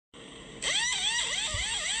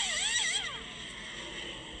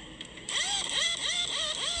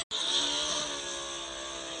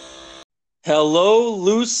Hello,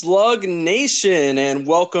 Loose Lug Nation, and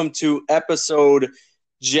welcome to episode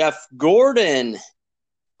Jeff Gordon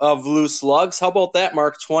of Loose Lugs. How about that,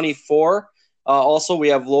 Mark 24? Also, we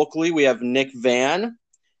have Nick Van.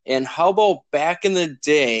 And how about back in the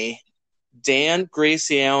day, Dan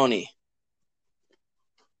Graciani?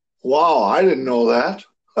 Wow, I didn't know that.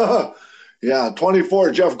 Yeah, 24,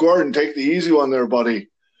 Jeff Gordon, take the easy one there, buddy.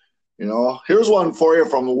 Here's one for you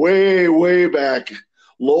from way, way back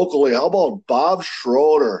locally. How about Bob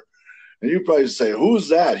Schroeder? And you probably say, who's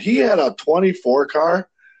that? He had a 24 car.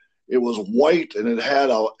 It was white and it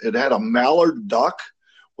had a mallard duck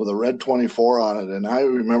with a red 24 on it. And I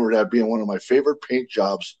remember that being one of my favorite paint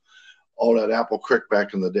jobs out at Apple Creek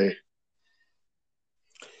back in the day.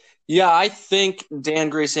 Yeah, I think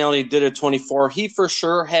Dan Graciani did a 24. He for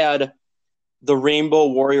sure had the Rainbow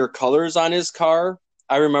Warrior colors on his car.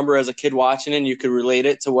 I remember as a kid watching it, and you could relate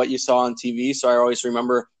it to what you saw on TV. So I always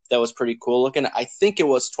remember that was pretty cool looking. I think it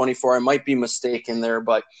was 24. I might be mistaken there.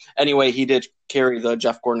 But anyway, he did carry the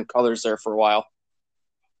Jeff Gordon colors there for a while.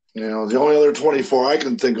 The only other 24 I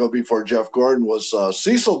can think of before Jeff Gordon was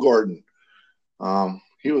Cecil Gordon.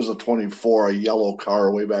 He was a 24, a yellow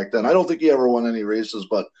car way back then. I don't think he ever won any races,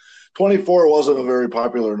 but 24 wasn't a very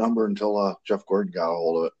popular number until Jeff Gordon got a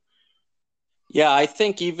hold of it. Yeah, I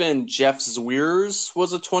think even Jeff Zweers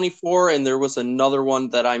was a 24, and there was another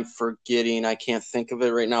one that I'm forgetting. I can't think of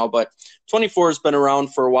it right now, but 24 has been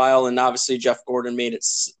around for a while, and obviously Jeff Gordon made it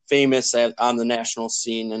famous on the national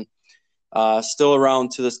scene, and still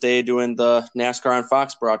around to this day doing the NASCAR on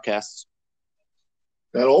Fox broadcasts.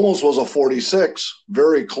 That almost was a 46,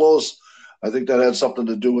 very close. I think that had something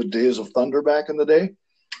to do with Days of Thunder back in the day.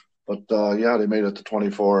 But yeah, they made it to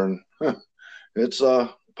 24, and it's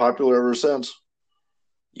popular ever since.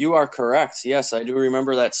 You are correct. Yes, I do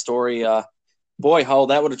remember that story. Boy, how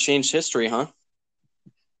that would have changed history, huh?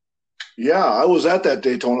 Yeah, I was at that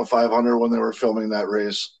Daytona 500 when they were filming that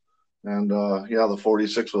race, and yeah, the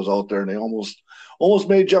 46 was out there, and they almost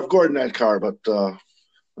made Jeff Gordon that car, but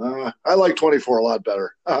I like 24 a lot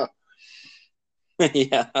better.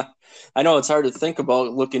 Yeah, I know it's hard to think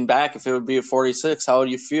about looking back if it would be a 46. How would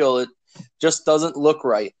you feel? It just doesn't look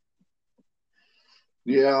right.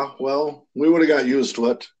 Yeah, well, we would have got used to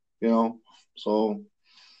it. So,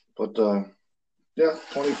 but yeah,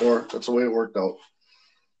 24. That's the way it worked out.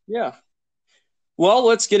 Yeah. Well,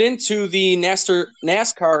 let's get into the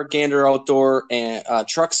NASCAR Gander Outdoor and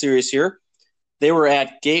Truck Series here. They were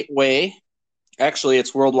at Gateway. Actually,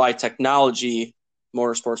 it's Worldwide Technology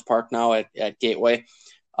Motorsports Park now at Gateway.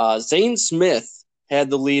 Zane Smith had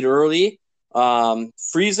the lead early.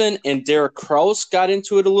 Friesen and Derek Kraus got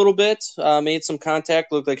into it a little bit, made some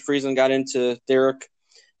contact. Looked like Friesen got into Derek.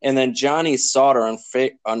 And then Johnny Sauter,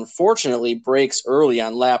 unfortunately, breaks early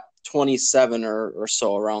on lap 27 or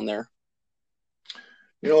so around there.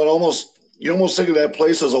 You almost think of that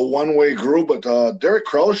place as a one-way groove, but Derek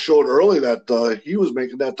Kraus showed early that he was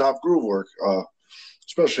making that top groove work,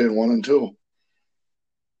 especially in 1 and 2.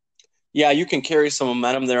 Yeah, you can carry some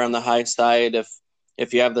momentum there on the high side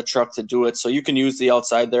if you have the truck to do it. So you can use the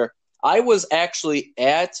outside there. I was actually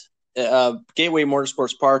at Gateway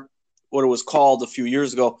Motorsports Park, what it was called a few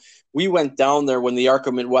years ago. We went down there when the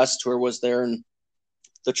ARCA Midwest Tour was there and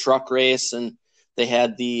the truck race, and they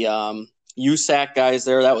had the USAC guys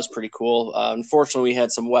there. That was pretty cool. Unfortunately, we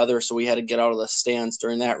had some weather, so we had to get out of the stands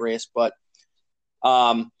during that race. But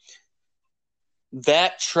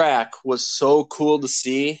that track was so cool to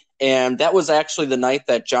see. And that was actually the night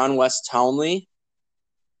that John West Townley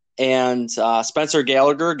and Spencer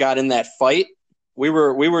Gallagher got in that fight. We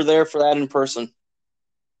were there for that in person.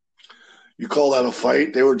 You call that a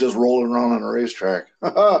fight? They were just rolling around on a racetrack.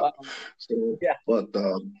 So, Yeah. But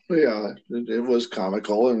yeah, it was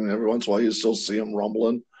comical, and every once in a while you still see them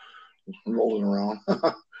rumbling, rolling around.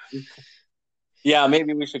 Yeah,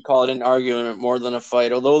 maybe we should call it an argument more than a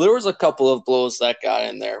fight, although there was a couple of blows that got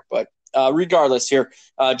in there. But regardless here,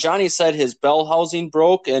 Johnny said his bell housing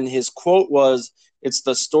broke, and his quote was, "It's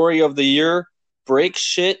the story of the year. Break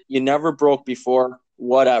shit you never broke before,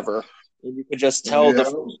 whatever." And you could just tell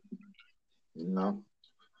Yeah. No,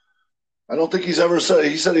 I don't think he's ever said.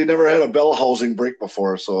 He said he never had a bell housing break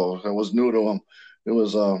before, so that was new to him. It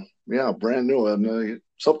was yeah, brand new, and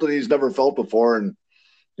something he's never felt before. And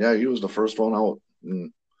yeah, he was the first one out.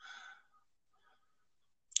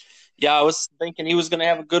 Yeah, I was thinking he was going to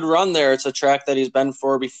have a good run there. It's a track that he's been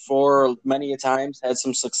for before many a times, had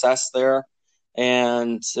some success there,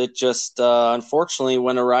 and it just unfortunately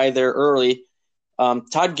went awry there early.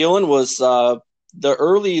 Todd Gillen was the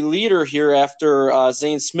early leader here after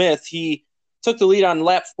Zane Smith. He took the lead on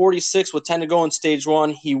lap 46 with 10 to go in stage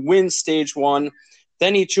one. He wins stage one.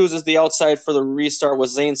 Then he chooses the outside for the restart with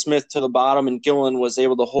Zane Smith to the bottom, and Gilliland was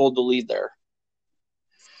able to hold the lead there.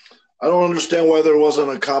 I don't understand why there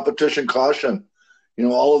wasn't a competition caution.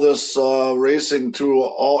 All of this racing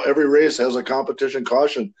through every race has a competition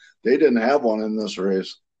caution. They didn't have one in this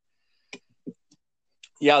race.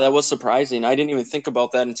 Yeah, that was surprising. I didn't even think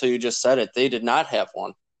about that until you just said it. They did not have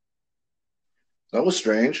one. That was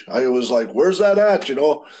strange. I was like, where's that at?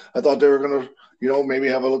 I thought they were going to, maybe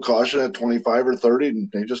have a little caution at 25 or 30,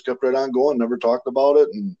 and they just kept right on going, never talked about it,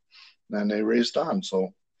 and then they raced on.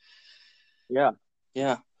 So, yeah.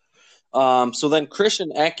 So then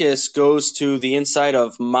Christian Eckes goes to the inside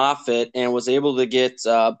of Moffitt and was able to get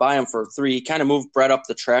by him for 3. He kind of moved Brett up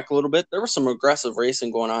the track a little bit. There was some aggressive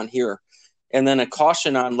racing going on here. And then a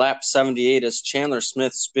caution on lap 78 as Chandler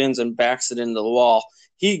Smith spins and backs it into the wall.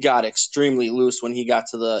 He got extremely loose when he got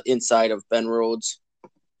to the inside of Ben Rhodes.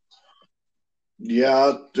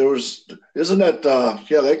 Yeah,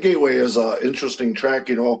 that Gateway is an interesting track,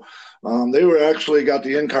 They were actually got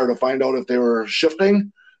the in-car to find out if they were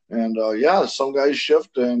shifting. And, some guys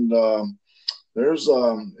shift, and it's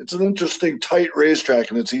an interesting, tight racetrack,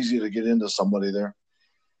 and it's easy to get into somebody there.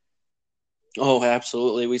 Oh,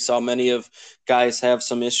 absolutely. We saw many of guys have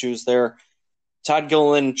some issues there. Todd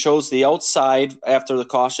Gilliland chose the outside after the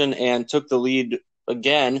caution and took the lead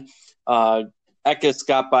again. Eckes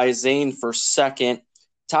got by Zane for second.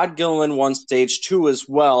 Todd Gilliland won stage 2 as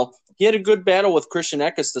well. He had a good battle with Christian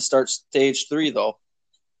Eckes to start stage 3, though.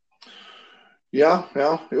 Yeah,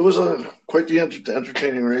 it was quite the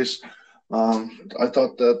entertaining race. I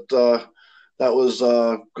thought that was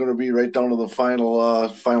going to be right down to the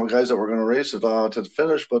final guys that were going to race it to the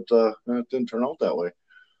finish, but it didn't turn out that way.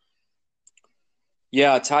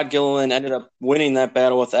 Yeah, Todd Gilliland ended up winning that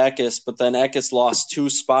battle with Eckes, but then Eckes lost 2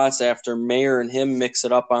 spots after Mayer and him mix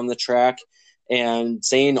it up on the track, and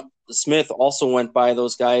Zane Smith also went by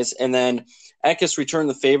those guys, and then Eckes returned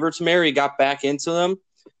the favor to Mayer. He got back into them.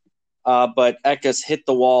 But Eckes hit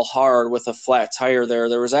the wall hard with a flat tire there.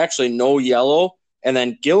 There was actually no yellow, and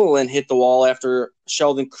then Gilliland hit the wall after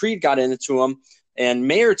Sheldon Creed got into him, and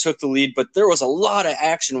Mayer took the lead, but there was a lot of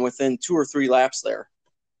action within 2 or 3 laps there.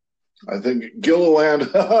 I think Gilliland,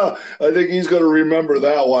 I think he's going to remember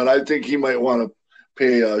that one. I think he might want to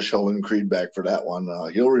pay Sheldon Creed back for that one.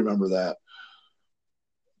 He'll remember that.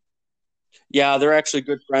 Yeah, they're actually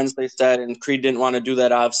good friends, they said, and Creed didn't want to do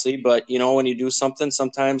that, obviously. But, when you do something,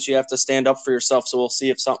 sometimes you have to stand up for yourself. So we'll see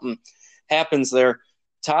if something happens there.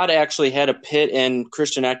 Todd actually had a pit, and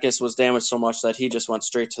Christian Eckes was damaged so much that he just went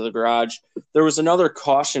straight to the garage. There was another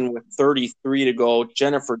caution with 33 to go.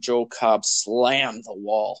 Jennifer Jo Cobb slammed the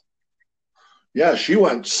wall. Yeah, she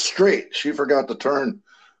went straight. She forgot to turn,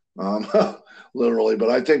 literally. But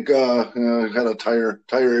I think had a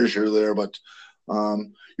tire issue there. But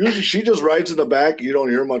usually she just rides in the back. You don't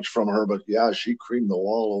hear much from her, but yeah, she creamed the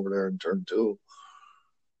wall over there in turn 2.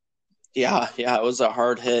 Yeah, it was a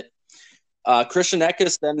hard hit. Christian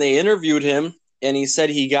Eckes, then they interviewed him, and he said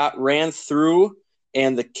he got ran through,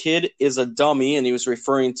 and the kid is a dummy, and he was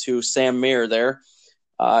referring to Sam Mayer there.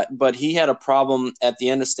 But he had a problem at the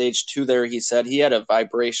end of stage 2 there, he said. He had a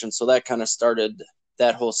vibration, so that kind of started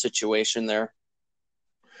that whole situation there.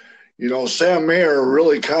 Sam Mayer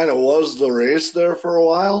really kind of was the race there for a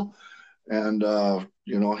while. And,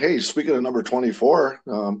 hey, speaking of number 24,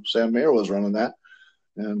 Sam Mayer was running that.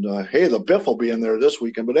 And, hey, the Biff will be in there this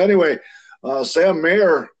weekend. But anyway, Sam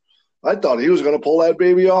Mayer, I thought he was going to pull that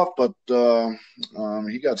baby off, but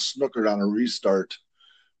he got snookered on a restart,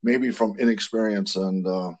 maybe from inexperience,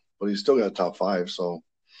 but he still got top 5, so.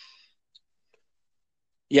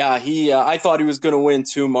 Yeah, I thought he was going to win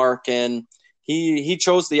too, Mark, and he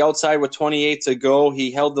chose the outside with 28 to go. He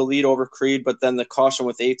held the lead over Creed, but then the caution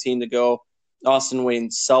with 18 to go. Austin Wayne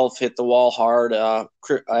self hit the wall hard.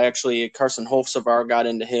 Actually, Carson Hofsavar got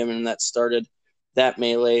into him, and that started that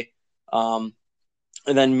melee. And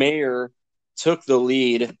then Mayer took the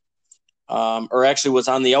lead, or actually was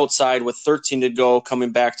on the outside with 13 to go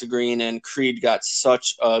coming back to green, and Creed got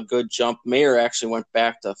such a good jump. Mayer actually went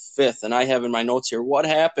back to 5th, and I have in my notes here what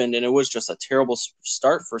happened, and it was just a terrible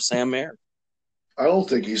start for Sam Mayer. I don't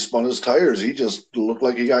think he spun his tires. He just looked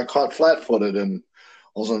like he got caught flat-footed, and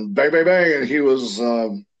all of a sudden, bang, bang, bang, and he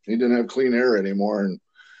didn't have clean air anymore,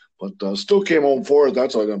 but still came home 4th.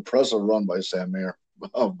 That's an impressive run by Sam Mayer,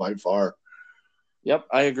 by far. Yep,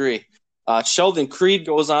 I agree. Sheldon Creed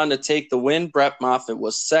goes on to take the win. Brett Moffitt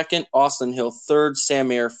was 2nd, Austin Hill 3rd, Sam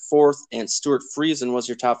Mayer 4th, and Stuart Friesen was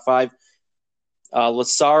your top 5.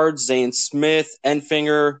 Lassard, Zane Smith,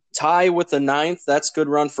 Enfinger, tie with the 9th. That's good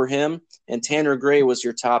run for him. And Tanner Gray was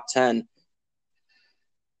your top 10.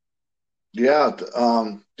 Yeah,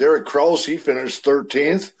 Derek Kraus, he finished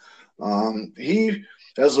 13th.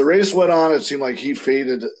 As the race went on, it seemed like he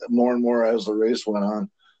faded more and more as the race went on.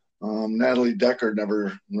 Natalie Decker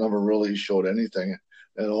never really showed anything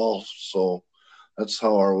at all. So that's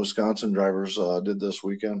how our Wisconsin drivers did this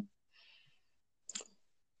weekend.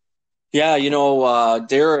 Yeah,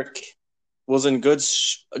 Derek was in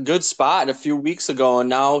a good spot a few weeks ago, and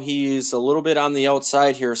now he's a little bit on the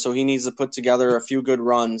outside here, so he needs to put together a few good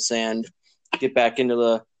runs and get back into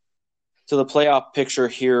the playoff picture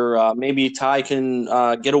here. Maybe Ty can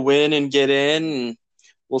get a win and get in, and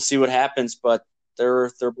we'll see what happens. But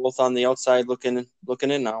they're both on the outside looking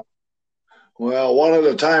in now. Well, one at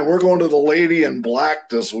a time. We're going to the Lady in Black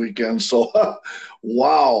this weekend, so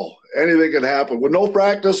wow, anything can happen with no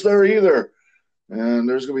practice there either. And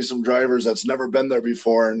there's going to be some drivers that's never been there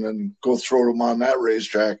before, and then go throw them on that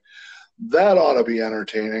racetrack. That ought to be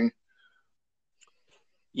entertaining.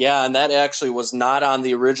 Yeah, and that actually was not on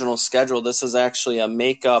the original schedule. This is actually a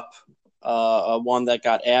makeup, one that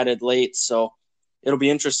got added late. So it'll be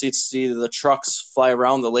interesting to see the trucks fly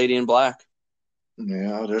around the Lady in Black.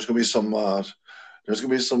 Yeah, there's gonna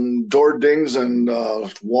be some door dings and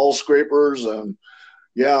wall scrapers, and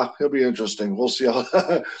yeah, it'll be interesting. We'll see how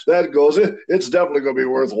that goes. It's definitely gonna be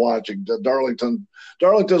worth watching.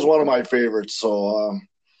 Darlington's one of my favorites, so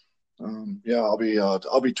yeah, I'll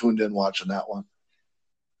be tuned in watching that one.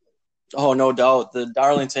 Oh, no doubt. The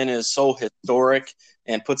Darlington is so historic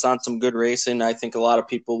and puts on some good racing. I think a lot of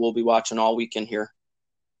people will be watching all weekend here.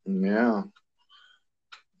 Yeah.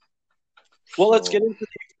 Well, let's get into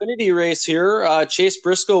the Xfinity race here. Chase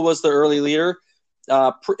Briscoe was the early leader.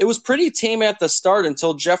 It was pretty tame at the start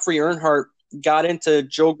until Jeffrey Earnhardt got into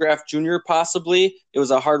Joe Graf Jr. possibly. It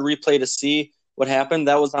was a hard replay to see what happened.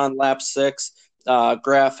 That was on lap 6.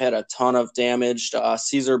 Graf had a ton of damage.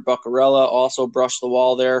 Cesar Buccarella also brushed the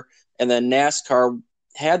wall there. And then NASCAR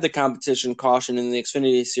had the competition caution in the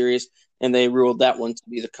Xfinity Series, and they ruled that one to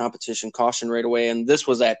be the competition caution right away. And this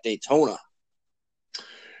was at Daytona.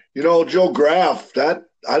 Joe Graf, that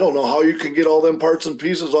I don't know how you can get all them parts and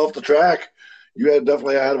pieces off the track. You had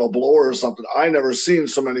definitely had a blower or something. I never seen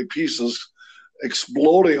so many pieces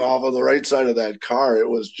exploding off of the right side of that car. It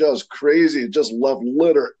was just crazy. It just left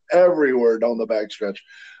litter everywhere down the backstretch.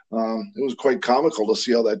 It was quite comical to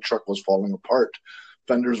see how that truck was falling apart.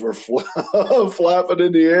 Fenders were flapping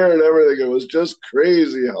in the air and everything. It was just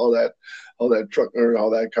crazy how that truck or how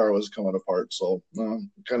that car was coming apart. So kind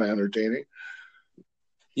of entertaining.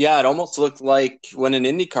 Yeah, it almost looked like when an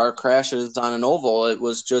Indy car crashes on an oval, it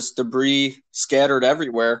was just debris scattered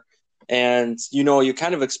everywhere. And, you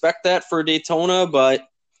kind of expect that for Daytona, but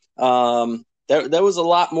that was a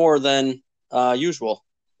lot more than usual.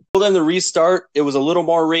 Well, then the restart, it was a little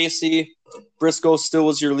more racy. Briscoe still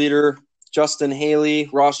was your leader. Justin Haley,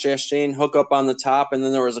 Ross Chastain hook up on the top, and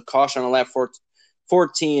then there was a caution on lap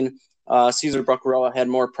 14. Cesar Buccarella had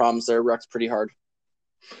more problems there, wrecked pretty hard.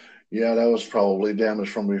 Yeah, that was probably damage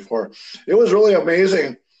from before. It was really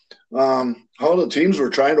amazing how the teams were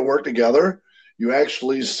trying to work together. You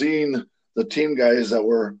actually seen the team guys that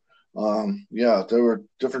were, there were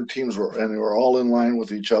different teams and they were all in line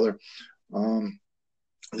with each other.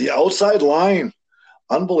 The outside line,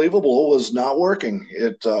 unbelievable, was not working.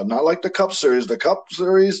 It not like the Cup Series. The Cup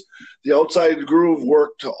Series, the outside groove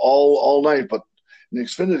worked all night, but in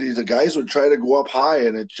Xfinity, the guys would try to go up high,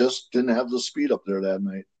 and it just didn't have the speed up there that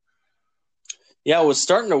night. Yeah, it was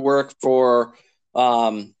starting to work for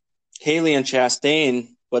Haley and Chastain,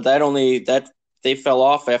 but that they fell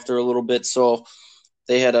off after a little bit, so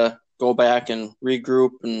they had to go back and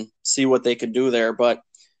regroup and see what they could do there. But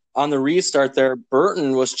on the restart there,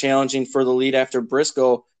 Burton was challenging for the lead after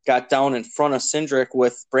Briscoe got down in front of Cindric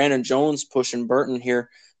with Brandon Jones pushing Burton here,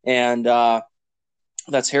 and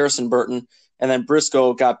that's Harrison Burton. And then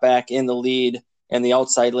Briscoe got back in the lead, and the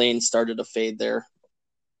outside lane started to fade there.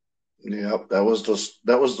 Yep, that was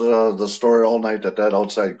the story all night. That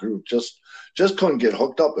outside group just couldn't get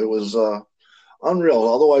hooked up. It was unreal.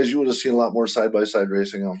 Otherwise, you would have seen a lot more side by side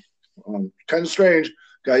racing. Kind of strange.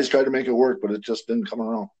 Guys tried to make it work, but it just didn't come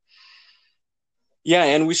around. Yeah,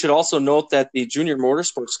 and we should also note that the Junior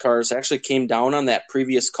Motorsports cars actually came down on that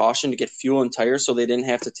previous caution to get fuel and tires, so they didn't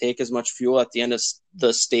have to take as much fuel at the end of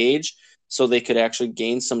the stage, so they could actually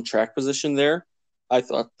gain some track position there. I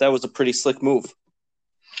thought that was a pretty slick move.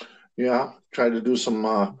 Yeah, try to do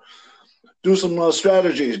some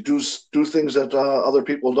strategies, do things that other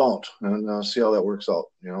people don't, and see how that works out.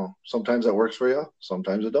 Sometimes that works for you,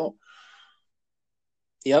 sometimes it don't.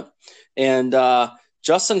 Yep, and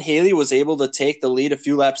Justin Haley was able to take the lead a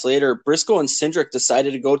few laps later. Briscoe and Cindric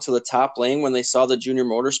decided to go to the top lane when they saw the Junior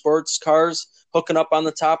Motorsports cars hooking up on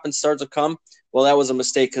the top and start to come. Well, that was a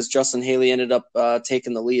mistake because Justin Haley ended up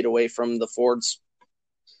taking the lead away from the Fords.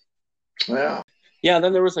 Yeah. Yeah,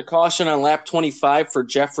 then there was a caution on lap 25 for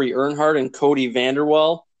Jeffrey Earnhardt and Cody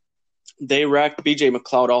Vanderwell. They wrecked. BJ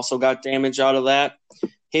McLeod also got damage out of that.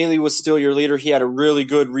 Haley was still your leader. He had a really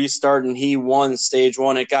good restart, and he won stage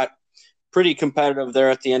one. It got pretty competitive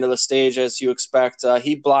there at the end of the stage, as you expect.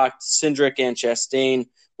 He blocked Cindric, and Chastain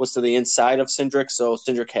was to the inside of Cindric, so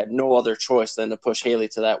Cindric had no other choice than to push Haley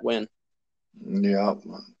to that win. Yeah,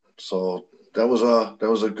 so that was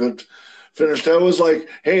a good finish. That was like,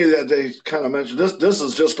 hey, that they kind of mentioned this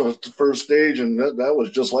is just a first stage, and that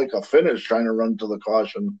was just like a finish trying to run to the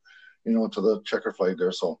caution, to the checker flag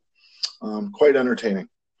there. So quite entertaining.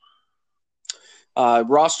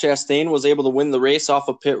 Ross Chastain was able to win the race off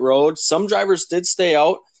of pit road. Some drivers did stay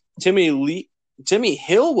out. Timmy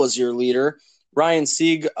Hill was your leader. Ryan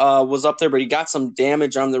Sieg was up there, but he got some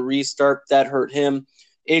damage on the restart. That hurt him.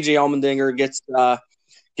 AJ Allmendinger gets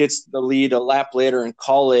the lead a lap later, and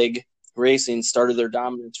Colleague Racing started their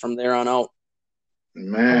dominance from there on out.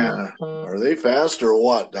 Man, are they fast or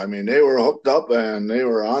what? I mean, they were hooked up and they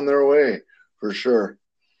were on their way for sure.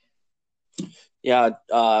 Yeah,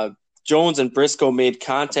 Jones and Briscoe made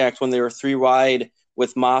contact when they were 3 wide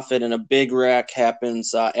with Moffitt, and a big wreck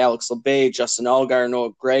happens. Alex Labate, Justin Allgaier,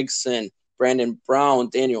 Noah Gragson, Brandon Brown,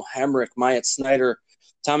 Daniel Hemrick, Myatt Snyder,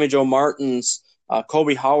 Tommy Joe Martins,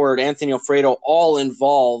 Kobe Howard, Anthony Alfredo, all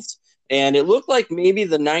involved. And it looked like maybe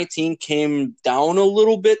the 19 came down a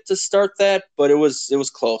little bit to start that, but it was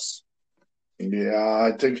close.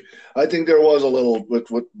 Yeah, I think there was a little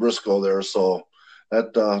with Briscoe there, so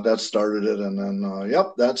that started it, and then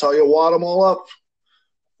yep, that's how you wad them all up.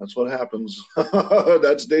 That's what happens.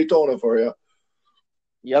 That's Daytona for you.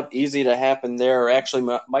 Yep, easy to happen there.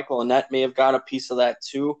 Actually, Michael Annett may have got a piece of that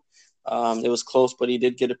too. It was close, but he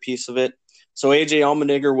did get a piece of it. So AJ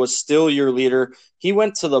Allmendinger was still your leader. He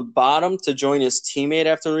went to the bottom to join his teammate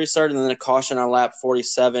after the restart, and then a caution on lap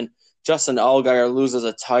 47. Justin Allgaier loses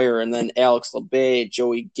a tire, and then Alex Labate,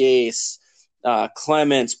 Joey Gase,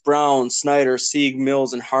 Clements, Brown, Snyder, Sieg,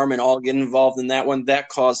 Mills, and Harmon all get involved in that one. That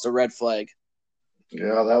caused a red flag.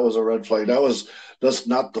 Yeah, that was a red flag. That's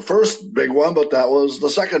not the first big one, but that was the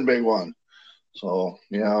second big one. So,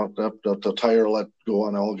 yeah, the tire let go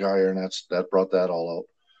on Allgaier, and that brought that all out.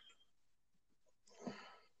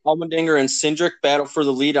 Allmendinger and Cindric battle for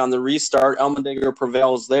the lead on the restart. Allmendinger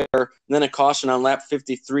prevails there. And then a caution on lap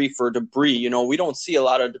 53 for debris. We don't see a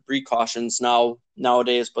lot of debris cautions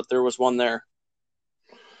nowadays, but there was one there.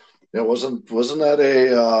 Yeah, wasn't that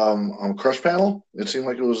a crush panel? It seemed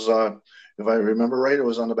like it was, if I remember right, it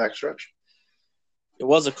was on the backstretch. It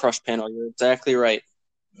was a crush panel. You're exactly right.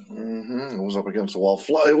 Mm-hmm. It was up against the wall.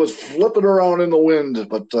 It was flipping around in the wind,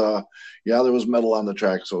 but yeah, there was metal on the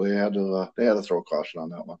track, so they had to throw a caution on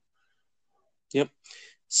that one. Yep.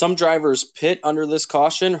 Some drivers pit under this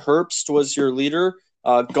caution. Herbst was your leader.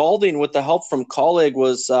 Galding, with the help from Colleague,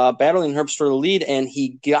 was battling Herbst for the lead, and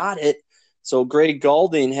he got it. So Greg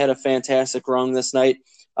Galding had a fantastic run this night.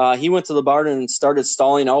 He went to the barn and started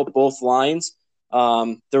stalling out both lines.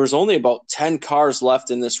 There was only about 10 cars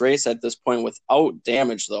left in this race at this point without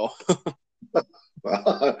damage, though.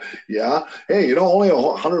 Yeah. Hey, only a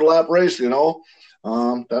 100-lap race,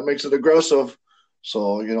 that makes it aggressive.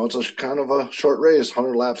 So, it's a kind of a short race.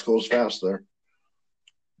 100 laps goes fast there.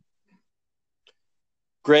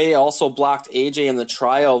 Gray also blocked AJ in the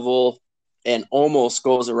tri-oval and almost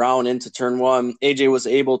goes around into turn one. AJ was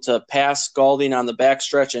able to pass Galding on the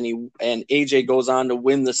backstretch, and AJ goes on to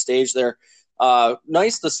win the stage there.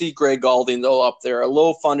 Nice to see Greg Galding, though, up there. A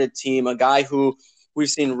low-funded team, a guy who we've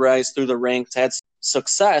seen rise through the ranks, had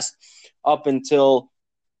success up until,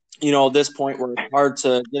 this point where it's hard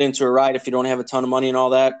to get into a ride if you don't have a ton of money and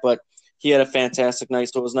all that. But he had a fantastic night,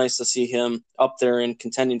 so it was nice to see him up there and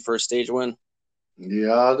contending for a stage win.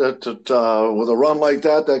 Yeah, that with a run like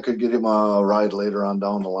that could get him a ride later on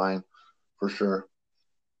down the line, for sure.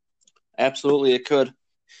 Absolutely, it could.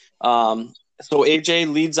 So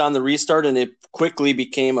AJ leads on the restart, and it quickly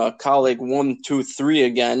became a Colleague 1, 2, 3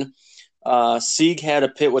 again. Sieg had a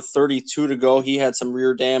pit with 32 to go. He had some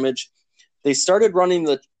rear damage. They started running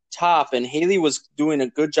the top, and Haley was doing a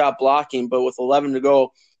good job blocking, but with 11 to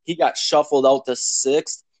go, he got shuffled out to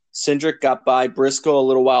 6th. Cindric got by Briscoe a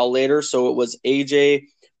little while later, so it was AJ,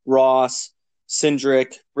 Ross,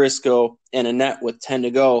 Cindric, Briscoe, and Annett with 10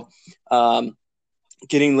 to go.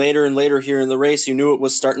 Getting later and later here in the race, you knew it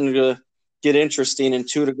was starting to get interesting, and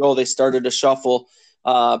 2 to go, they started to shuffle.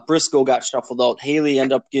 Briscoe got shuffled out. Haley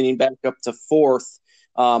ended up getting back up to 4th.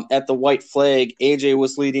 At the white flag, AJ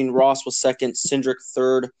was leading, Ross was second, Cindric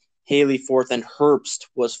third, Haley fourth, and Herbst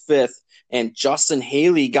was fifth. And Justin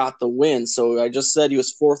Haley got the win. So I just said he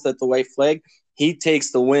was fourth at the white flag. He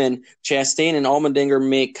takes the win. Chastain and Allmendinger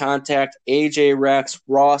make contact. AJ wrecks,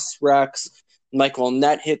 Ross wrecks, Michael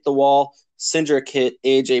Annett hit the wall. Cindric hit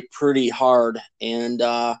AJ pretty hard. And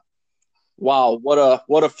wow,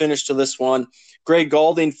 what a finish to this one. Greg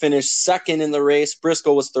Galding finished second in the race.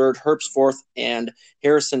 Briscoe was third, Herbst fourth, and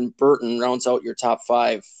Harrison Burton rounds out your top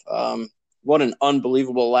five. What an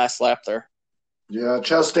unbelievable last lap there. Yeah,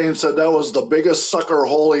 Chastain said that was the biggest sucker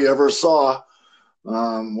hole he ever saw.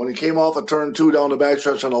 When he came off of turn 2 down the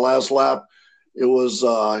backstretch on the last lap, it was,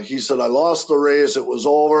 he said, I lost the race. It was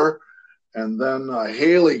over. And then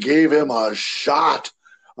Haley gave him a shot.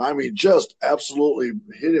 I mean, just absolutely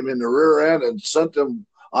hit him in the rear end and sent him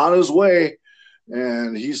on his way.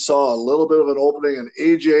 And he saw a little bit of an opening, and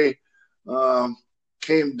AJ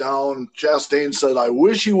came down. Chastain said, I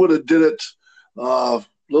wish he would have did it a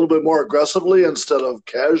little bit more aggressively instead of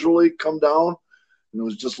casually come down. And it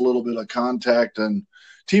was just a little bit of contact, and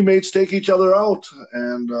teammates take each other out.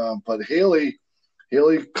 And but Haley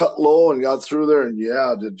cut low and got through there. And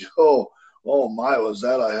yeah, oh my, was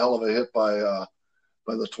that a hell of a hit by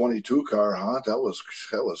the 22 car, huh? That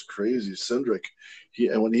was crazy. Cindric,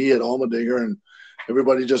 when he hit Allmendinger, and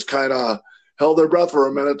everybody just kind of held their breath for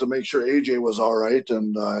a minute to make sure AJ was all right,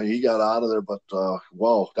 and he got out of there. But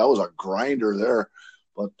wow, that was a grinder there.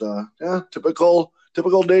 But yeah, typical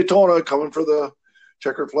Daytona coming for the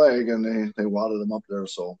checkered flag, and they wadded him up there.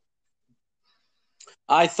 So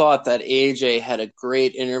I thought that AJ had a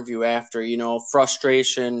great interview after,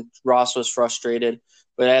 frustration. Ross was frustrated,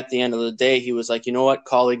 but at the end of the day, he was like, you know what,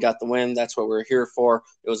 Colleague got the win. That's what we're here for.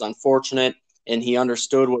 It was unfortunate, and he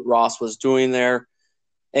understood what Ross was doing there.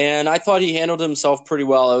 And I thought he handled himself pretty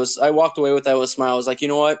well. I walked away with that with a smile. I was like, you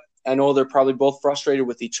know what, I know they're probably both frustrated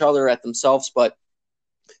with each other at themselves, but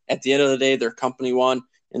at the end of the day, their company won,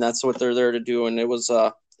 and that's what they're there to do. And it was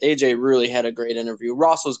AJ really had a great interview.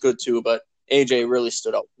 Ross was good too, but AJ really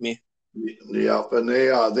stood out for me. Yeah, and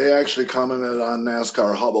they actually commented on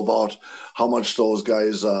NASCAR Hub about how much those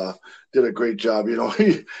guys did a great job.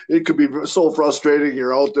 It could be so frustrating.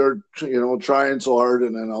 You're out there, trying so hard,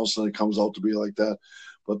 and then all of a sudden it comes out to be like that.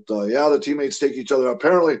 But yeah, the teammates take each other.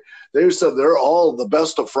 Apparently, they said they're all the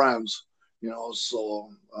best of friends. So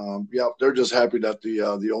yeah, they're just happy that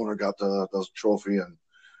the owner got the trophy,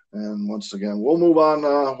 and once again, we'll move on.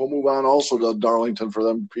 We'll move on also to Darlington for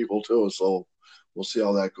them people too. So we'll see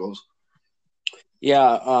how that goes.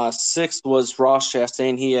 Yeah, sixth was Ross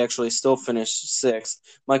Chastain. He actually still finished sixth.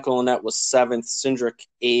 Michael Annett was seventh. Cindric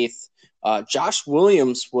eighth. Josh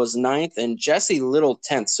Williams was ninth, and Jesse Little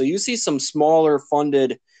 10th. So you see some smaller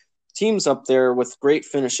funded teams up there with great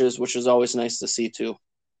finishes, which is always nice to see too.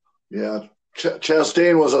 Yeah,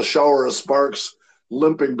 Chastain was a shower of sparks,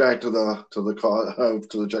 limping back to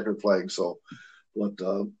the checkered flag. So, but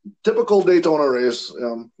typical Daytona race.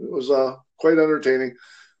 It was quite entertaining.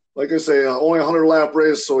 Like I say, only a 100-lap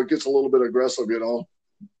race, so it gets a little bit aggressive.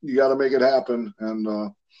 You got to make it happen,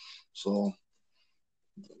 and so.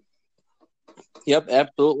 Yep,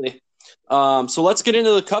 absolutely. So let's get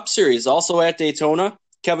into the Cup Series. Also at Daytona,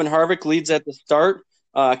 Kevin Harvick leads at the start.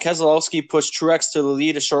 Keselowski pushed Truex to the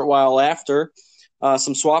lead a short while after.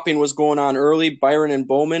 Some swapping was going on early. Byron and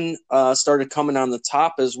Bowman started coming on the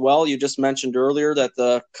top as well. You just mentioned earlier that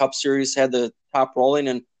the Cup Series had the top rolling,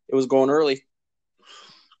 and it was going early.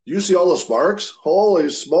 You see all the sparks? Holy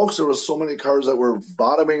smokes, there was so many cars that were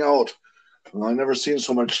bottoming out. I never seen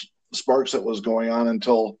so much sparks that was going on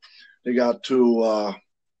until they got to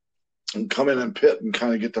come in and pit and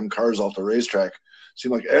kind of get them cars off the racetrack.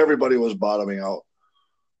 Seemed like everybody was bottoming out.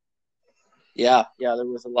 Yeah, there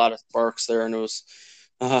was a lot of sparks there, and it was,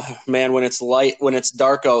 man, when it's light, when it's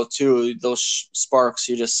dark out too, those sparks,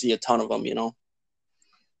 you just see a ton of them,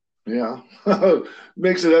 Yeah,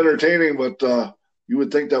 makes it entertaining, but you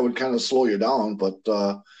would think that would kind of slow you down.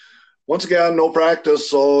 But once again, no practice,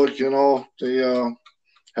 so they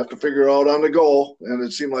have to figure out on the go. And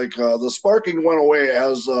it seemed like the sparking went away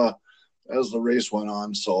as the race went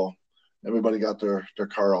on, so everybody got their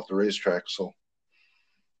car off the racetrack. So.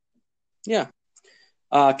 Yeah.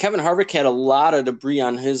 Kevin Harvick had a lot of debris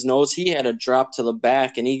on his nose. He had a drop to the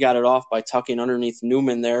back, and he got it off by tucking underneath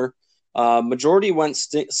Newman there. Majority went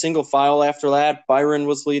single file after that. Byron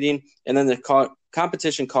was leading, and then the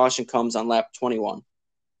competition caution comes on lap 21.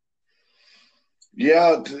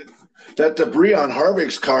 Yeah, that debris on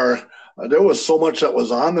Harvick's car, there was so much that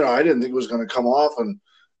was on there. I didn't think it was going to come off, and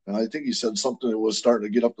I think he said something that was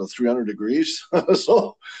starting to get up to 300 degrees.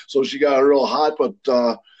 so she got real hot, but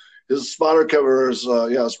his spotter covers,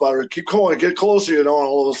 spotter keep going, get closer, and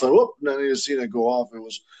all of a sudden, whoop, and then you seen it go off. It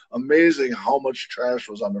was amazing how much trash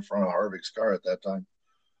was on the front of Harvick's car at that time.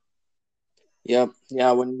 Yeah.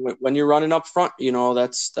 When you're running up front,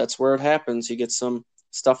 that's where it happens. You get some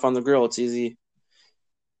stuff on the grill. It's easy.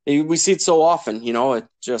 We see it so often, it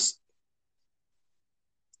just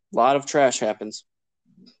a lot of trash happens.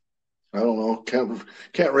 I don't know.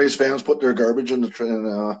 Can't race fans put their garbage in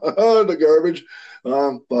the garbage,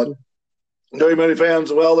 but very many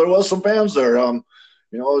fans. Well, there was some fans there.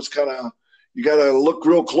 It's kind of you got to look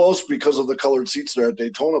real close because of the colored seats there at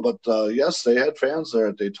Daytona. But yes, they had fans there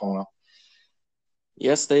at Daytona.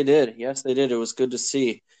 Yes, they did. It was good to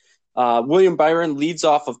see. William Byron leads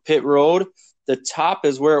off of pit road. The top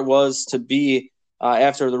is where it was to be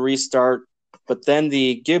after the restart. But then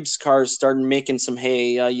the Gibbs cars started making some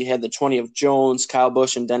hay. You had the 20 of Jones, Kyle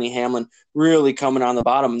Busch, and Denny Hamlin really coming on the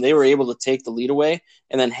bottom. They were able to take the lead away.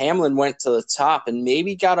 And then Hamlin went to the top and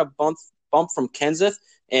maybe got a bump from Kenseth,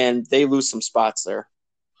 and they lose some spots there.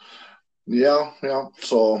 Yeah.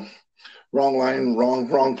 So wrong line,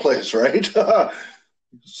 wrong place, right?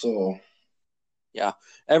 So. Yeah.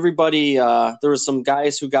 Everybody, there was some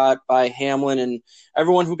guys who got by Hamlin, and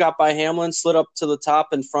everyone who got by Hamlin slid up to the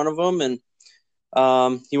top in front of him, and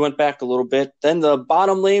he went back a little bit. Then the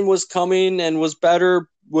bottom lane was coming and was better.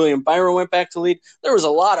 William Byron went back to lead. There was a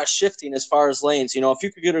lot of shifting as far as lanes. If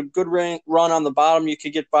you could get a good run on the bottom, you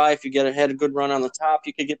could get by. If you had a good run on the top,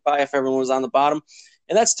 you could get by if everyone was on the bottom.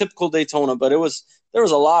 And that's typical Daytona, but there was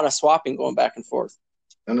a lot of swapping going back and forth.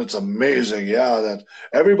 And it's amazing, that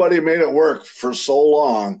everybody made it work for so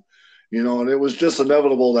long, and it was just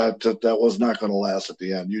inevitable that was not going to last at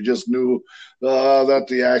the end. You just knew that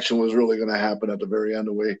the action was really going to happen at the very end of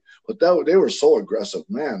the way. But they were so aggressive,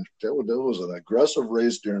 man. There was an aggressive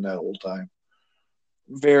race during that whole time.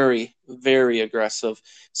 Very, very aggressive.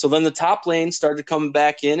 So then the top lane started coming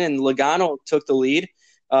back in, and Logano took the lead.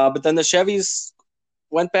 But then the Chevys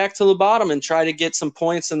went back to the bottom and tried to get some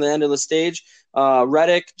points in the end of the stage.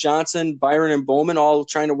 Reddick, Johnson, Byron, and Bowman all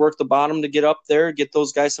trying to work the bottom to get up there, get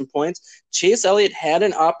those guys some points. Chase Elliott had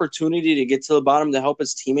an opportunity to get to the bottom to help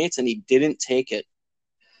his teammates, and he didn't take it.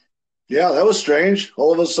 Yeah, that was strange.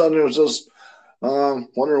 All of a sudden, it was just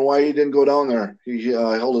wondering why he didn't go down there. He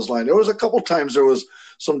held his line. There was a couple times there was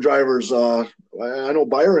some drivers. I know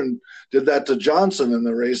Byron did that to Johnson in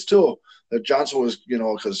the race too. That Johnson was,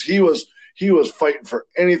 because he was fighting for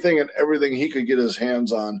anything and everything he could get his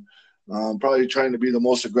hands on. Probably trying to be the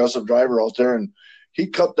most aggressive driver out there, and he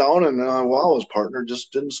cut down, and his partner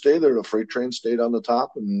just didn't stay there. The freight train stayed on the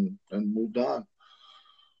top and moved on.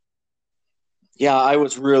 Yeah, I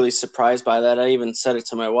was really surprised by that. I even said it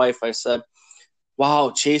to my wife. I said,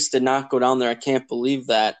 wow, Chase did not go down there. I can't believe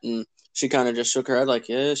that. And she kind of just shook her head like,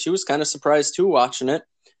 yeah, she was kind of surprised too watching it.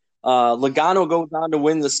 Logano goes on to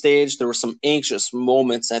win the stage. There were some anxious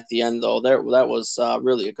moments at the end, though. That was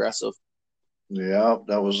really aggressive. Yeah,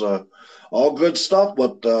 that was all good stuff,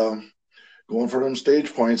 but going for them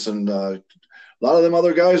stage points, and a lot of them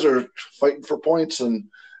other guys are fighting for points, and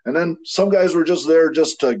then some guys were just there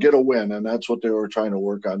just to get a win, and that's what they were trying to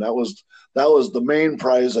work on. That was the main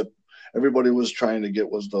prize that everybody was trying to get,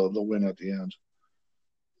 was the win at the end.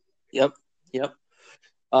 Yep.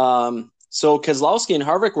 So Keselowski and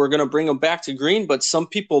Harvick were going to bring them back to green, but some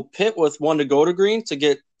people pit with one to go to green to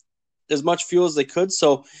get as much fuel as they could.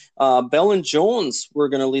 So Bell and Jones were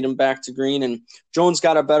going to lead him back to green, and Jones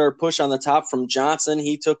got a better push on the top from Johnson.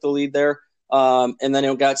 He took the lead there, and then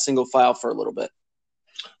it got single file for a little bit.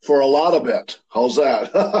 For a lot of it. How's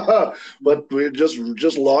that? But we just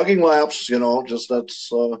logging laps, just that's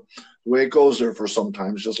the way it goes there for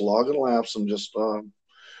sometimes, just logging laps and just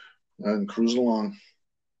and cruising along.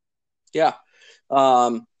 Yeah.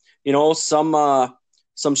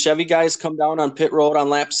 Some Chevy guys come down on pit road on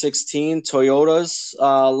lap 16. Toyotas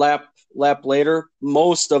lap later.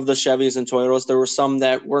 Most of the Chevys and Toyotas, there were some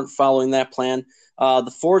that weren't following that plan.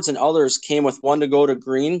 The Fords and others came with one to go to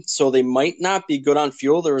green, so they might not be good on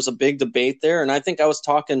fuel. There was a big debate there, and I think I was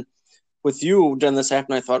talking with you when this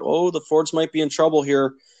happened. I thought, the Fords might be in trouble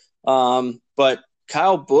here. But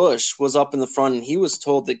Kyle Busch was up in the front, and he was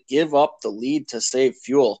told to give up the lead to save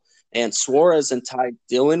fuel. And Suarez and Ty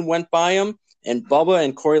Dillon went by him. And Bubba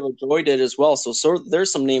and Corey LaJoie did as well. So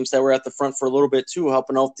there's some names that were at the front for a little bit too,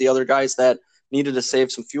 helping out the other guys that needed to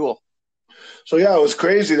save some fuel. So, yeah, it was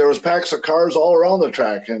crazy. There was packs of cars all around the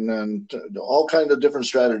track and all kinds of different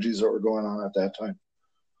strategies that were going on at that time.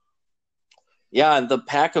 Yeah, and the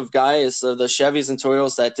pack of guys, the Chevys and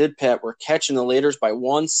Toyotas that did pit, were catching the leaders by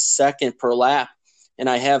 1 second per lap. And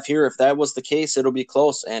I have here, if that was the case, it'll be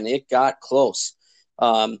close. And it got close.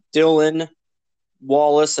 Dillon,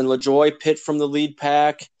 Wallace and LaJoie pit from the lead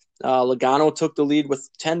pack. Logano took the lead with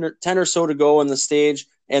 10 or so to go in the stage,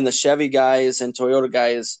 and the Chevy guys and Toyota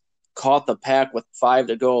guys caught the pack with 5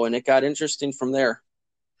 to go, and it got interesting from there.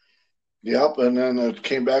 Yep, and then it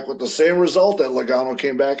came back with the same result that Logano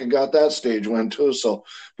came back and got that stage win too. So,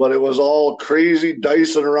 but it was all crazy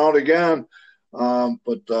dicing around again.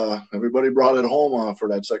 But everybody brought it home for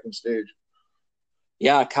that second stage.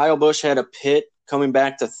 Yeah, Kyle Busch had a pit coming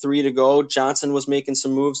back to 3 to go. Johnson was making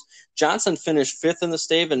some moves. Johnson finished 5th in the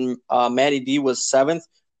stage, and Matty D was 7th.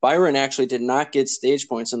 Byron actually did not get stage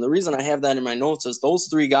points. And the reason I have that in my notes is those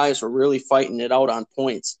 3 guys were really fighting it out on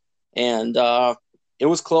points. And it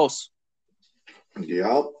was close.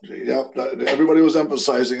 Yep. Everybody was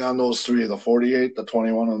emphasizing on those 3, the 48, the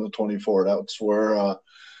 21, and the 24. That's where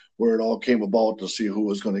it all came about to see who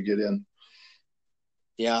was going to get in.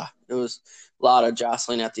 Yeah, it was a lot of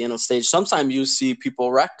jostling at the end of the stage. Sometimes you see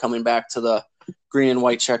people wreck coming back to the green and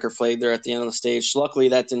white checker flag there at the end of the stage. Luckily,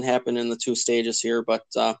 that didn't happen in the 2 stages here, but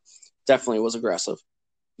definitely was aggressive.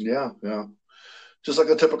 Yeah. Just like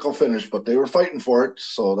a typical finish, but they were fighting for it,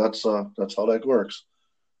 so that's how that works.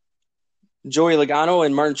 Joey Logano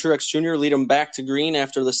and Martin Truex Jr. lead them back to green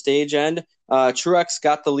after the stage end. Truex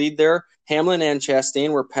got the lead there. Hamlin and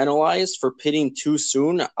Chastain were penalized for pitting too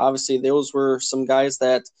soon. Obviously, those were some guys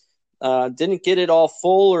that didn't get it all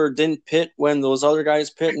full or didn't pit when those other guys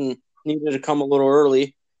pit and needed to come a little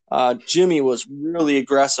early. Jimmy was really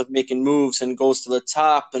aggressive making moves and goes to the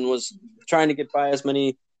top and was trying to get by as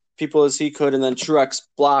many people as he could. And then Truex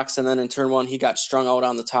blocks, and then in turn 1, he got strung out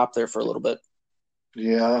on the top there for a little bit.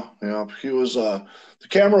 Yeah. He was the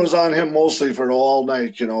camera was on him mostly for all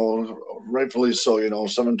night, rightfully so,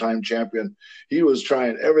 7-time champion. He was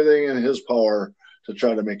trying everything in his power to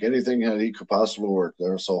try to make anything that he could possibly work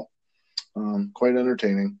there. So quite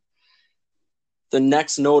entertaining. The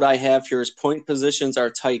next note I have here is point positions are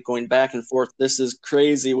tight, going back and forth. This is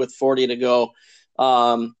crazy with 40 to go.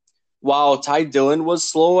 While Ty Dillon was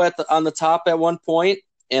slow on the top at one point,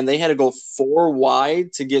 and they had to go 4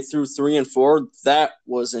 wide to get through 3 and 4. That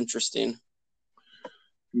was interesting.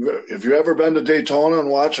 If you've ever been to Daytona and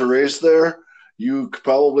watch a race there, you could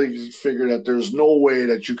probably figure that there's no way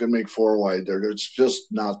that you can make 4 wide there. It's just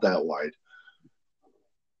not that wide.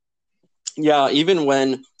 Yeah, even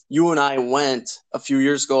when you and I went a few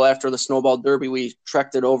years ago after the Snowball Derby, we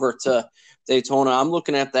trekked it over to Daytona. I'm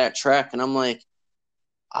looking at that track, and I'm like,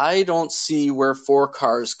 I don't see where 4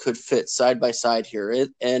 cars could fit side by side here.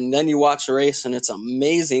 And then you watch the race, and it's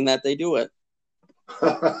amazing that they do it.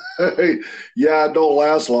 Yeah, it don't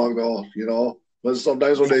last long though, But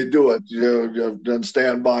sometimes when they do it, you then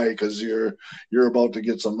stand by because you're about to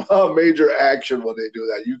get some major action when they do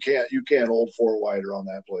that. You can't hold 4 wide around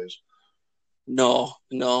that place. No.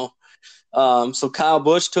 So Kyle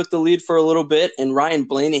Busch took the lead for a little bit, and Ryan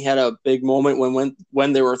Blaney had a big moment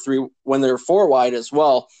when they were 4 wide as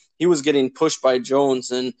well. He was getting pushed by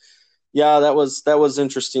Jones, and yeah, that was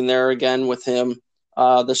interesting there again with him.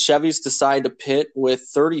 The Chevys decided to pit with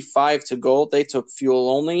 35 to go. They took fuel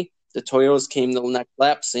only. The Toyotas came the next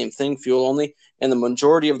lap, same thing, fuel only, and the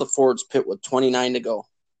majority of the Fords pit with 29 to go.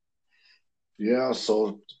 Yeah,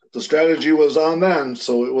 so the strategy was on then,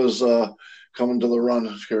 so it was coming to the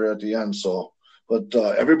run here at the end. So, but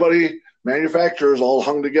everybody, manufacturers, all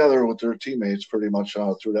hung together with their teammates pretty much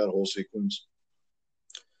through that whole sequence.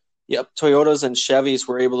 Yep, Toyotas and Chevys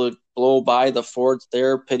were able to blow by the Fords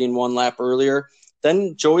there, pitting 1 lap earlier.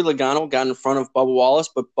 Then Joey Logano got in front of Bubba Wallace,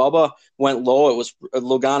 but Bubba went low. It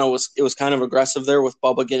was kind of aggressive there with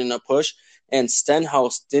Bubba getting a push, and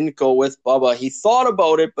Stenhouse didn't go with Bubba. He thought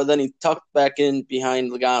about it, but then he tucked back in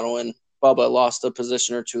behind Logano, and Bubba lost a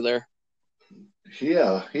position or 2 there.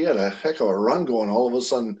 Yeah, he had a heck of a run going all of a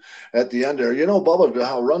sudden at the end there. Bubba,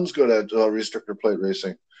 how runs good at restrictor plate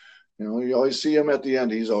racing. You always see him at the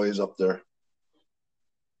end. He's always up there.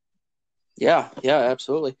 Yeah,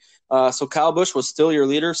 absolutely. So Kyle Busch was still your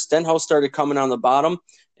leader. Stenhouse started coming on the bottom,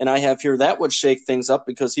 and I have here that would shake things up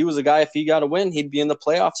because he was a guy, if he got a win, he'd be in the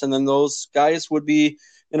playoffs, and then those guys would be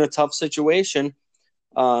in a tough situation.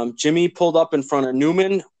 Jimmy pulled up in front of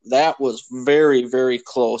Newman. That was very, very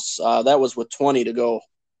close. That was with 20 to go.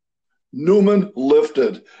 Newman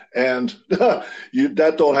lifted, and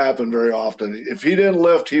that don't happen very often. If he didn't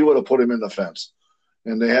lift, he would have put him in the fence.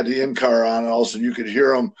 And they had the in-car on, and also you could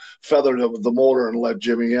hear him feather the motor and let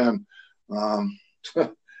Jimmy in.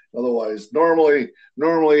 Otherwise, normally,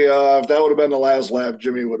 if that would have been the last lap,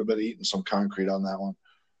 Jimmy would have been eating some concrete on that one.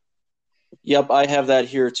 Yep, I have that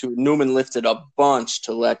here too. Newman lifted a bunch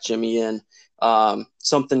to let Jimmy in.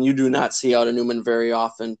 Something you do not see out of Newman very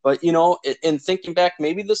often. But, in thinking back,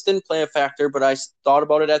 maybe this didn't play a factor, but I thought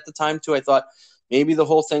about it at the time too. I thought maybe the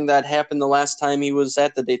whole thing that happened the last time he was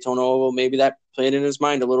at the Daytona Oval, maybe that played in his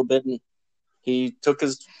mind a little bit, and he took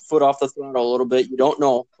his foot off the throttle a little bit. You don't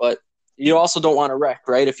know, but you also don't want to wreck,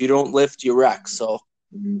 right? If you don't lift, you wreck. So,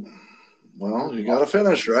 well, you got to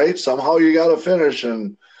finish, right? Somehow you got to finish,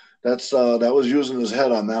 and that was using his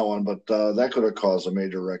head on that one, but that could have caused a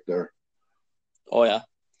major wreck there. Oh yeah.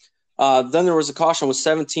 Then there was a caution with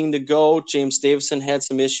 17 to go. James Davison had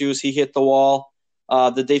some issues. He hit the wall.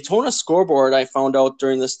 The Daytona scoreboard, I found out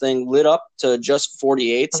during this thing, lit up to just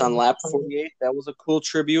 48s on lap 48. That was a cool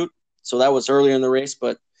tribute. So that was earlier in the race,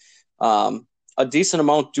 but a decent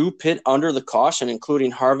amount do pit under the caution,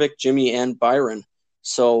 including Harvick, Jimmy, and Byron.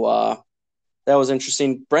 So that was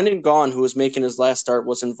interesting. Brendan Gaughan, who was making his last start,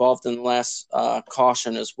 was involved in the last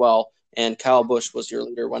caution as well. And Kyle Busch was your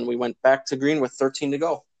leader when we went back to green with 13 to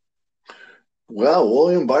go. Well,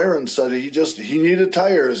 William Byron said he needed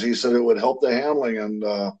tires. He said it would help the handling, and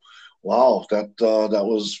wow, that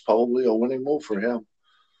was probably a winning move for him.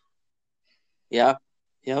 Yeah,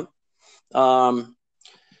 yep.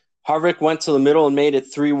 Harvick went to the middle and made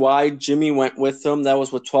it 3 wide. Jimmy went with him. That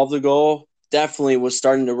was with 12 to go. Definitely was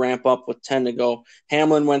starting to ramp up with 10 to go.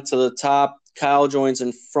 Hamlin went to the top. Kyle joins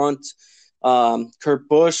in front. Kurt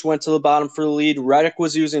Busch went to the bottom for the lead. Reddick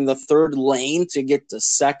was using the third lane to get to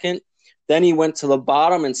second. Then he went to the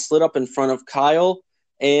bottom and slid up in front of Kyle,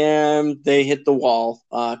 and they hit the wall.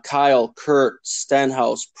 Kyle, Kurt,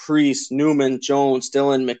 Stenhouse, Priest, Newman, Jones,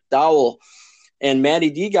 Dillon, McDowell, and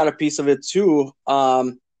Matty D got a piece of it too.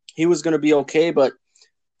 He was going to be okay, but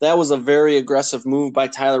that was a very aggressive move by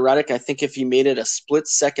Tyler Reddick. I think if he made it a split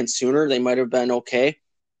second sooner, they might have been okay.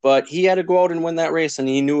 But he had to go out and win that race, and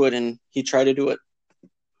he knew it, and he tried to do it.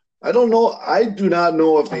 I don't know. I do not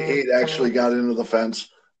know if the 8 actually got into the fence.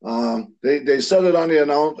 They said it on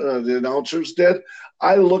the announcers did.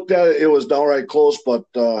 I looked at it; it was downright close. But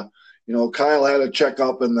Kyle had a check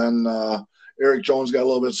up, and then Eric Jones got a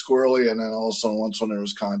little bit squirrely, and then all of a sudden, once when there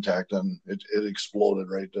was contact, and it exploded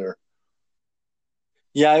right there.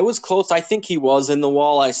 Yeah, it was close. I think he was in the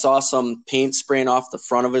wall. I saw some paint spraying off the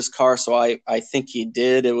front of his car, so I think he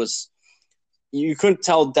did. It was you couldn't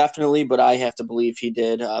tell definitely, but I have to believe he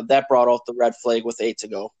did. That brought out the red flag with 8 to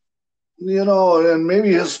go. And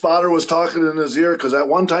maybe his spotter was talking in his ear because at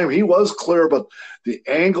one time he was clear, but the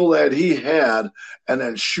angle that he had and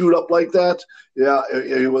then shoot up like that, yeah,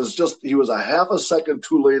 he was a half a second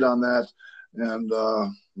too late on that. And,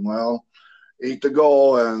 8 to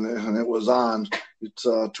go, and it was on. It's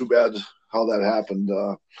too bad how that happened.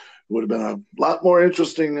 It would have been a lot more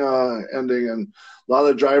interesting ending, and a lot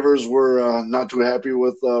of drivers were not too happy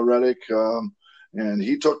with Reddick. And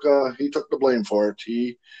he took the blame for it.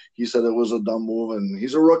 He said it was a dumb move, and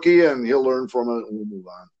he's a rookie, and he'll learn from it, and we'll move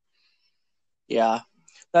on. Yeah,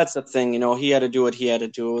 that's the thing. He had to do what he had to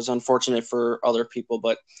do. It was unfortunate for other people,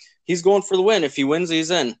 but he's going for the win. If he wins,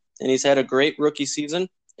 he's in. And he's had a great rookie season,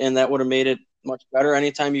 and that would have made it much better.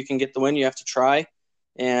 Anytime you can get the win, you have to try.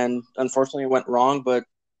 And unfortunately, it went wrong, but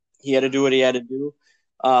he had to do what he had to do.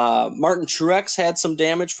 Martin Truex had some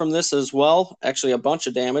damage from this as well, actually a bunch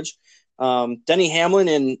of damage. Denny Hamlin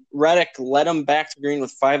and Reddick led him back to green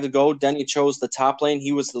with 5 to go. Denny chose the top lane.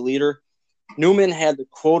 He was the leader. Newman had the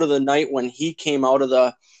quote of the night when he came out of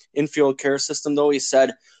the infield care system, though. He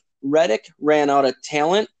said, Reddick ran out of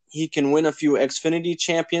talent. He can win a few Xfinity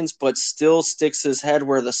champions, but still sticks his head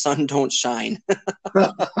where the sun don't shine.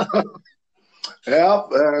 Yeah,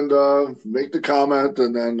 and make the comment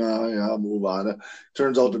and then move on. It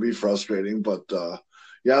turns out to be frustrating, but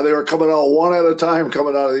they were coming out one at a time,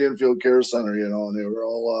 coming out of the infield care center, and they were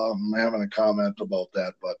all having a comment about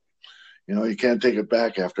that. But you can't take it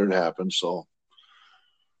back after it happened. So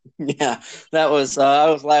yeah, that was I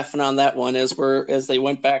was laughing on that one as they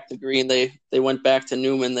went back to green. They went back to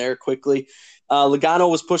Newman there quickly. Logano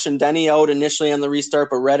was pushing Denny out initially on the restart,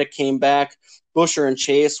 but Reddick came back. Buescher and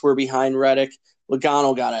Chase were behind Reddick.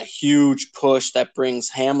 Logano got a huge push that brings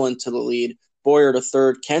Hamlin to the lead. Bowyer to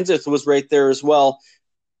third. Kenseth was right there as well.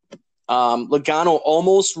 Logano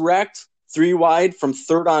almost wrecked 3 wide from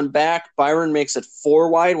third on back. Byron makes it 4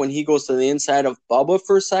 wide when he goes to the inside of Bubba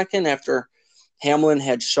for a second after Hamlin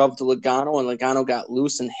had shoved Logano, and Logano got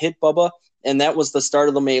loose and hit Bubba, and that was the start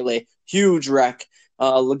of the melee. Huge wreck.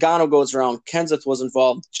 Logano goes around. Kenseth was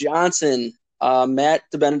involved. Johnson, Matt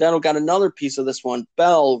DiBenedetto got another piece of this one.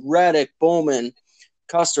 Bell, Reddick, Bowman,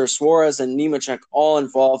 Custer, Suarez, and Nemechek all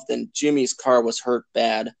involved, and Jimmy's car was hurt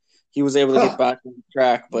bad. He was able to get back on the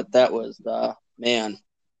track, but that was,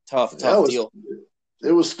 tough deal.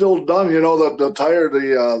 It was still done. The tire,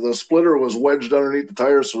 the splitter was wedged underneath the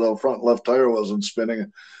tire, so the front left tire wasn't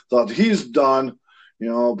spinning. Thought he's done,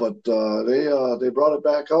 but they brought it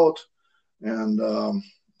back out.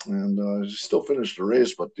 and still finished the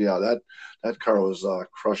race. But yeah, that car was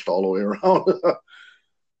crushed all the way around.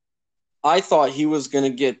 I thought he was going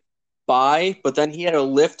to get by, but then he had a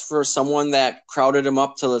lift for someone that crowded him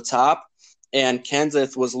up to the top, and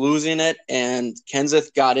Kenseth was losing it, and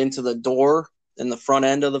Kenseth got into the door in the front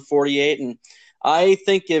end of the 48. And I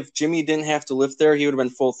think if Jimmy didn't have to lift there, he would have been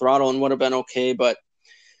full throttle and would have been okay. But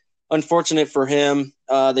unfortunate for him,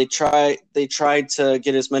 they tried to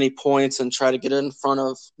get as many points and try to get in front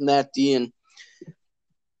of Nat D and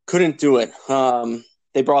couldn't do it.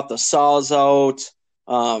 They brought the saws out.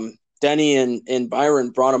 Denny and Byron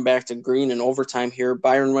brought him back to green in overtime here.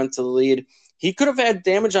 Byron went to the lead. He could have had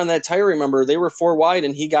damage on that tire, remember. They were 4 wide,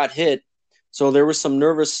 and he got hit. So there was some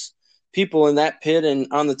nervous people in that pit and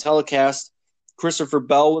on the telecast. Christopher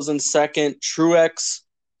Bell was in second. Truex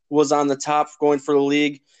was on the top going for the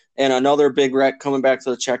league. And another big wreck coming back to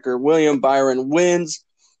the checker. William Byron wins.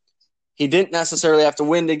 He didn't necessarily have to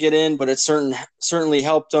win to get in, but it certainly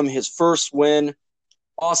helped him. His first win.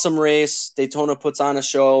 Awesome race. Daytona puts on a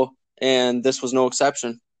show, and this was no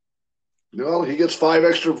exception. Well, he gets 5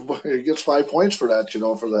 points for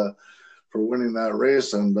that, for winning that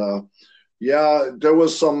race. And there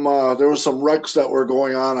was some wrecks that were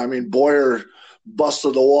going on. I mean, Boyer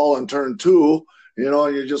busted the wall in turn 2. And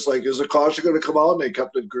you're just like, is the caution going to come out? And they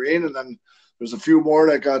kept it green. And then there's a few more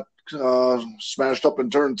that got smashed up in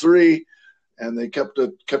turn 3, and they kept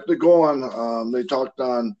it going. They talked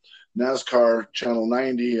on NASCAR Channel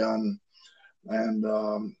 90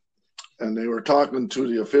 and they were talking to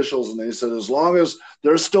the officials, and they said as long as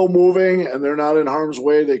they're still moving and they're not in harm's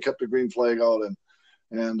way, they kept the green flag out.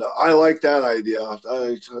 And I like that idea.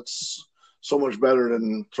 That's so much better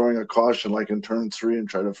than throwing a caution like in turn 3 and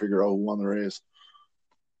try to figure out who won the race.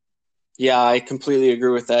 Yeah, I completely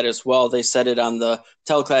agree with that as well. They said it on the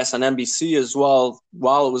telecast on NBC as well.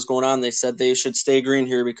 While it was going on, they said they should stay green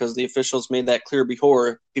here because the officials made that clear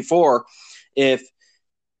before. If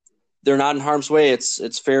they're not in harm's way,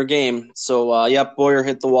 it's fair game. So, Boyer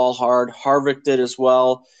hit the wall hard. Harvick did as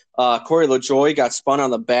well. Corey LaJoie got spun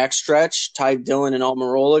on the backstretch. Ty Dillon and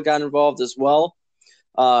Almirola got involved as well.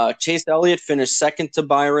 Chase Elliott finished second to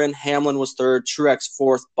Byron. Hamlin was third. Truex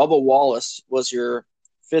fourth. Bubba Wallace was your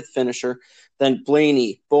fifth finisher. Then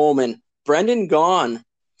Blaney, Bowman, Brendan Gaughan,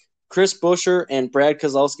 Chris Buescher, and Brad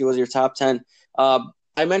Keselowski was your top 10.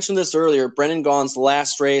 I mentioned this earlier. Brendan Gaughan's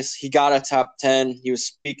last race, he got a top 10. He was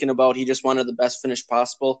speaking about he just wanted the best finish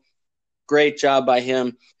possible. Great job by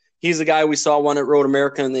him. He's a guy we saw won at Road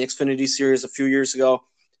America in the Xfinity Series a few years ago,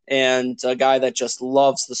 and a guy that just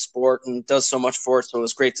loves the sport and does so much for it. So it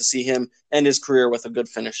was great to see him end his career with a good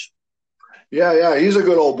finish. Yeah, he's a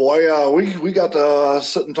good old boy. We got to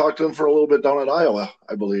sit and talk to him for a little bit down at Iowa,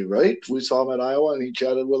 I believe, right? We saw him at Iowa, and he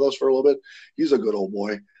chatted with us for a little bit. He's a good old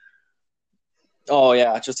boy. Oh,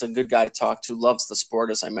 yeah, just a good guy to talk to. Loves the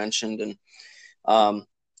sport, as I mentioned, and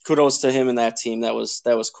kudos to him and that team. That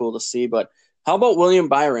was cool to see. But how about William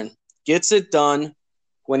Byron? Gets it done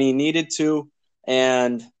when he needed to,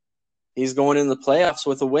 and he's going in the playoffs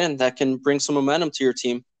with a win that can bring some momentum to your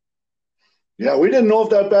team. Yeah, we didn't know if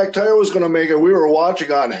that back tire was going to make it. We were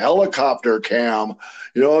watching on helicopter cam.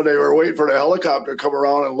 They were waiting for the helicopter to come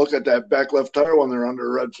around and look at that back left tire when they're under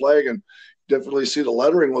a red flag, and definitely see the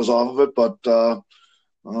lettering was off of it, but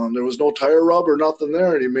there was no tire rub or nothing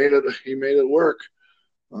there, and he made it work.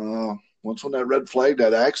 Once when that red flag,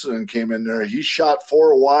 that accident came in there, he shot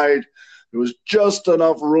 4 wide. There was just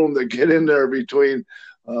enough room to get in there between.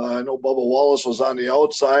 I know Bubba Wallace was on the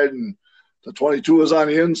outside and the 22 was on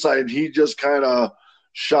the inside. He just kind of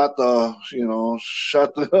shot the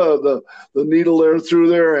needle there through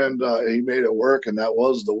there, and he made it work, and that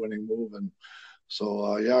was the winning move. And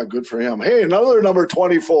so, good for him. Hey, another number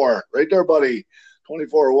 24 right there, buddy.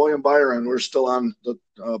 24, William Byron. We're still on the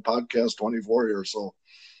podcast 24 here. So,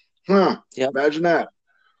 Imagine that.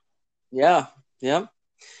 Yeah.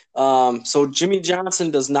 So Jimmy Johnson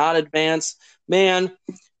does not advance. Man,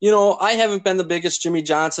 I haven't been the biggest Jimmy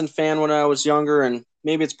Johnson fan when I was younger, and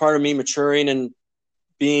maybe it's part of me maturing and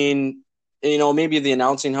being, maybe the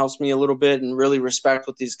announcing helps me a little bit and really respect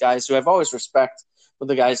what these guys do. I've always respect what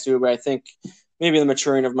the guys do, but I think maybe the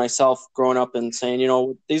maturing of myself growing up and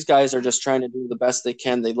saying, these guys are just trying to do the best they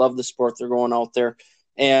can. They love the sport. They're going out there.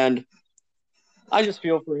 And I just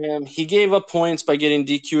feel for him. He gave up points by getting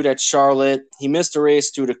DQ'd at Charlotte. He missed a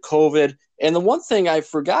race due to COVID. And the one thing I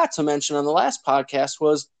forgot to mention on the last podcast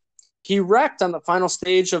was he wrecked on the final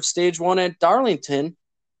stage of stage 1 at Darlington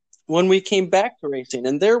when we came back to racing.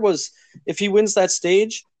 And if he wins that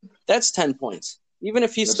stage, that's 10 points. Even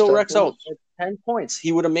if he still wrecks out, 10 points,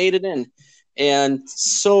 he would have made it in. And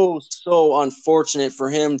so unfortunate for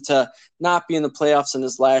him to not be in the playoffs in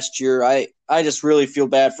his last year. I just really feel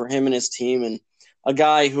bad for him and his team, and a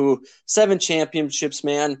guy who 7 championships,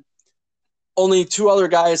 man. Only 2 other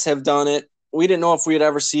guys have done it. We didn't know if we'd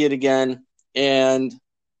ever see it again. And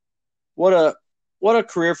what a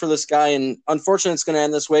career for this guy. And unfortunately, it's going to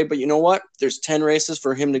end this way. But you know what? There's 10 races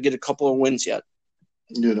for him to get a couple of wins yet.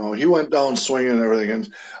 You know, he went down swinging and everything.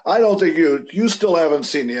 And I don't think you still haven't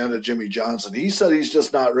seen the end of Jimmie Johnson. He said he's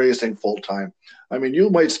just not racing full time. I mean, you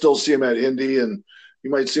might still see him at Indy and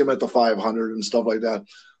you might see him at the 500 and stuff like that.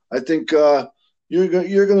 I think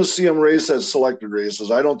you're going to see him race at selected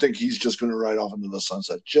races. I don't think he's just going to ride off into the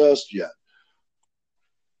sunset just yet.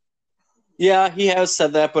 Yeah, he has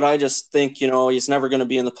said that, but I just think, he's never going to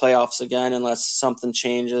be in the playoffs again unless something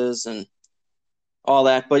changes and all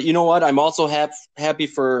that. But you know what? I'm also happy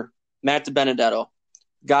for Matt DiBenedetto,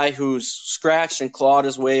 guy who's scratched and clawed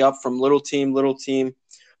his way up from little team,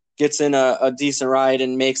 gets in a decent ride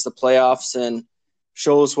and makes the playoffs and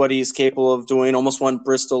shows what he's capable of doing. Almost won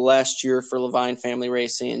Bristol last year for Levine Family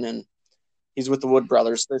Racing, and he's with the Wood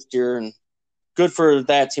Brothers this year. And good for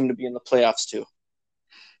that team to be in the playoffs too.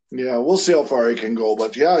 Yeah, we'll see how far he can go.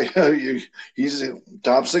 But, he's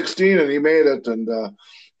top 16, and he made it. And,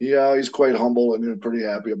 he's quite humble and pretty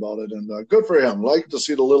happy about it. And good for him. Like to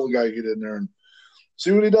see the little guy get in there and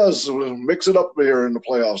see what he does. Mix it up here in the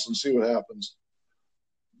playoffs and see what happens.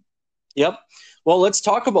 Yep. Well, let's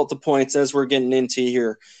talk about the points as we're getting into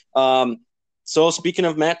here. So speaking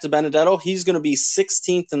of Matt DiBenedetto, he's going to be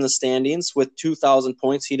 16th in the standings with 2,000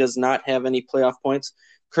 points. He does not have any playoff points.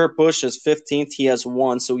 Kurt Busch is 15th. He has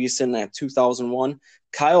 1, so he's sitting at 2,001.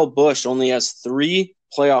 Kyle Busch only has 3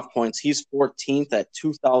 playoff points. He's 14th at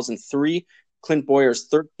 2,003. Clint Bowyer's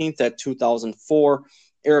 13th at 2,004.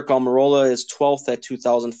 Eric Almirola is 12th at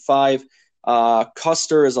 2,005.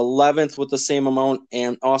 Custer is 11th with the same amount,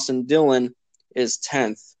 and Austin Dillon is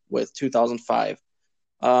 10th with 2,005.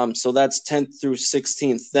 So that's 10th through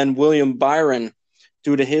 16th. Then William Byron,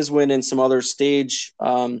 due to his win and some other stage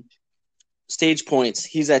points,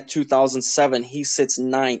 he's at 2,007. He sits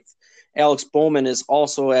 9th. Alex Bowman is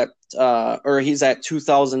also he's at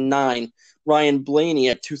 2,009. Ryan Blaney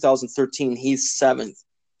at 2,013. He's 7th.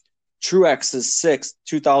 Truex is 6th,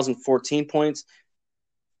 2,014 points.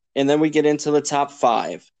 And then we get into the top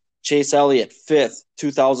 5. Chase Elliott, 5th,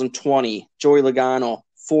 2,020. Joey Logano,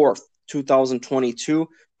 4th, 2022.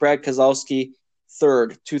 Brad Keselowski,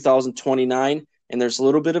 3rd, 2029. And there's a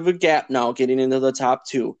little bit of a gap now getting into the top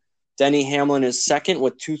 2. Denny Hamlin is 2nd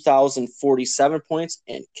with 2,047 points,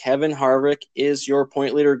 and Kevin Harvick is your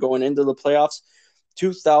point leader going into the playoffs,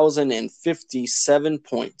 2,057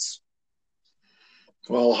 points.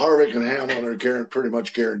 Well, Harvick and Hamlin are pretty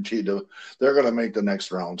much guaranteed they're going to make the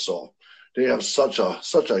next round. So they have such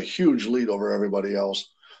a huge lead over everybody else.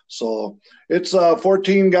 So it's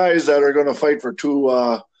 14 guys that are going to fight for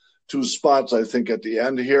two spots, I think, at the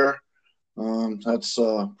end here. That's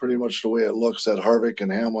pretty much the way it looks. That Harvick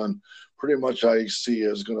and Hamlin, pretty much I see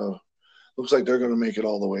looks like they're going to make it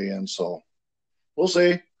all the way in. So we'll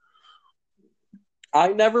see. I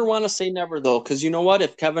never want to say never, though, because you know what?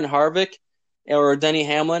 If Kevin Harvick or Denny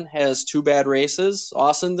Hamlin has 2 bad races,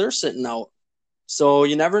 Austin, they're sitting out. So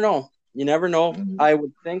you never know. You never know. Mm-hmm. I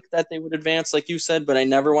would think that they would advance, like you said, but I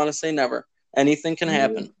never want to say never. Anything can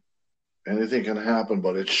happen. Anything can happen,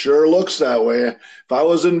 but it sure looks that way. If I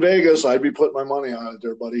was in Vegas, I'd be putting my money on it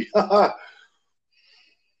there, buddy.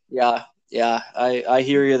 Yeah, I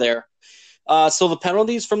hear you there. So the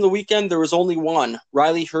penalties from the weekend, there was only one.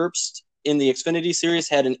 Riley Herbst in the Xfinity Series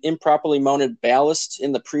had an improperly mounted ballast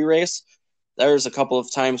in the pre-race. There's a couple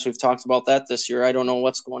of times we've talked about that this year. I don't know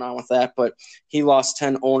what's going on with that, but he lost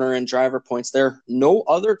 10 owner and driver points there. No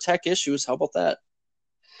other tech issues. How about that?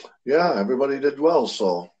 Yeah, everybody did well,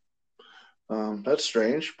 so that's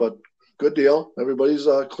strange, but good deal. Everybody's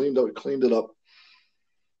cleaned it up.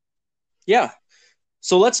 Yeah.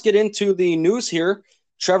 So let's get into the news here.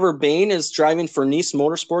 Trevor Bayne is driving for Niece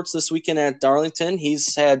Motorsports this weekend at Darlington.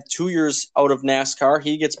 He's had 2 years out of NASCAR.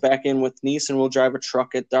 He gets back in with Niece and will drive a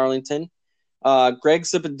truck at Darlington. Greg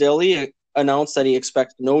Zipadelli announced that he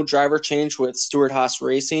expects no driver change with Stewart-Haas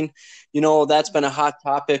Racing. You know, that's been a hot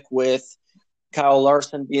topic with Kyle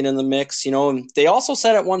Larson being in the mix. You know, they also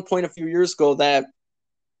said at one point a few years ago that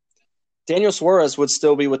Daniel Suarez would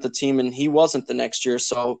still be with the team, and he wasn't the next year.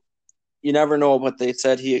 So you never know, but they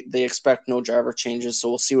said they expect no driver changes, so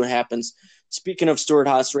we'll see what happens. Speaking of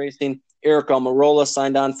Stewart-Haas Racing, Eric Almirola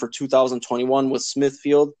signed on for 2021 with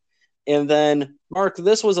Smithfield. And then, Mark,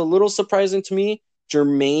 this was a little surprising to me.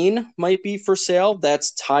 Germain might be for sale.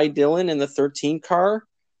 That's Ty Dillon in the 13 car.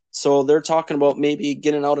 So they're talking about maybe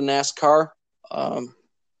getting out of NASCAR.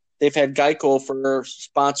 They've had Geico for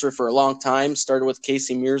sponsor for a long time. Started with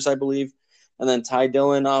Casey Mears, I believe, and then Ty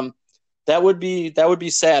Dillon. That would be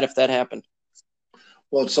sad if that happened.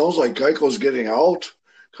 Well, it sounds like Geico's getting out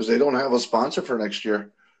because they don't have a sponsor for next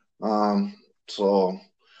year. So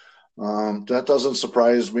that doesn't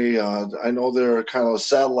surprise me. I know they're kind of a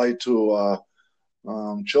satellite to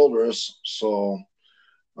Childress, so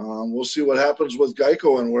we'll see what happens with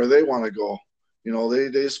Geico and where they want to go. You know,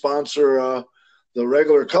 they sponsor the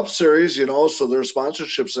regular Cup Series, you know, so their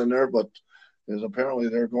sponsorships in there, but apparently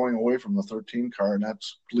they're going away from the 13 car, and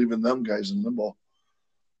that's leaving them guys in limbo.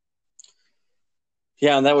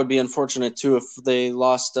 Yeah, and that would be unfortunate too if they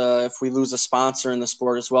lost. If we lose a sponsor in the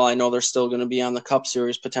sport as well. I know they're still going to be on the Cup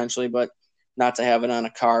Series potentially, but not to have it on a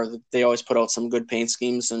car. They always put out some good paint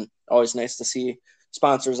schemes, and always nice to see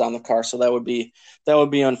sponsors on the car. So that would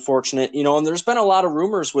be unfortunate, you know. And there's been a lot of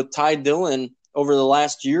rumors with Ty Dillon over the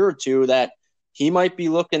last year or two that he might be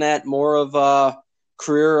looking at more of a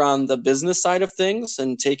career on the business side of things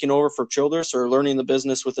and taking over for Childress or learning the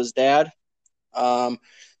business with his dad.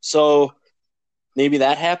 So maybe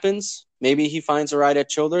that happens. Maybe he finds a ride at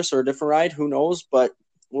Childress or a different ride. Who knows? But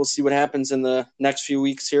we'll see what happens in the next few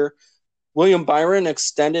weeks here. William Byron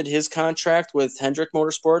extended his contract with Hendrick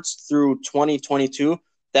Motorsports through 2022.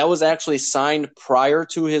 That was actually signed prior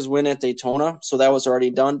to his win at Daytona, so that was already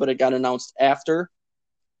done, but it got announced after.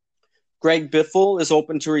 Greg Biffle is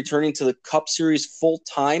open to returning to the Cup Series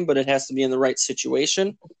full-time, but it has to be in the right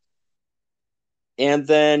situation. And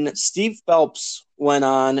then Steve Phelps went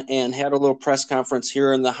on and had a little press conference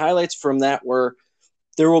here, and the highlights from that were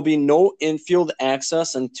there will be no infield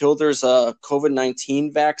access until there's a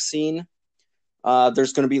COVID-19 vaccine.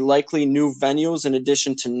 There's going to be likely new venues in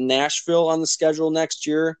addition to Nashville on the schedule next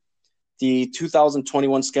year. The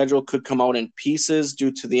 2021 schedule could come out in pieces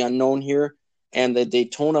due to the unknown here, and the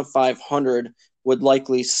Daytona 500 would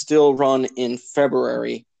likely still run in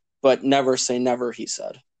February, but never say never, he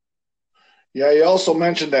said. Yeah, he also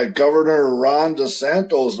mentioned that Governor Ron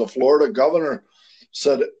DeSantis, the Florida governor,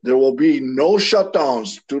 said there will be no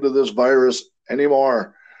shutdowns due to this virus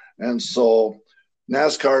anymore. And so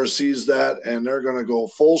NASCAR sees that, and they're going to go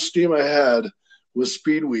full steam ahead with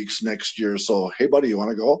Speed Weeks next year. So, hey, buddy, you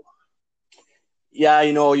want to go? Yeah,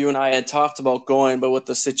 you know, you and I had talked about going, but with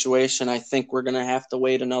the situation, I think we're going to have to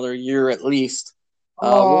wait another year at least.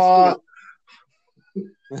 We'll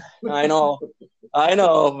I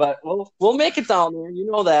know, but we'll make it down there.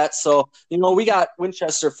 You know that. So, you know, we got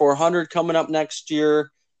Winchester 400 coming up next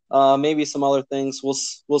year. Maybe some other things.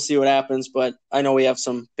 We'll see what happens, but I know we have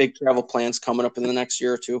some big travel plans coming up in the next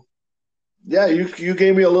year or two. Yeah, you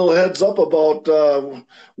gave me a little heads up about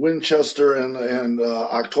Winchester and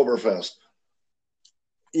Oktoberfest.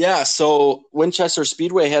 Yeah, so Winchester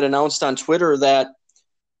Speedway had announced on Twitter that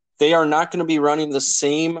they are not going to be running the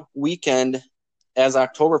same weekend as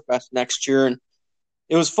Oktoberfest next year. And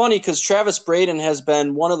it was funny because Travis Braden has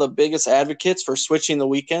been one of the biggest advocates for switching the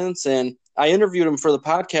weekends. And I interviewed him for the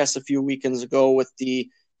podcast a few weekends ago with the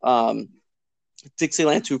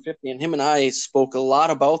Dixieland 250. And him and I spoke a lot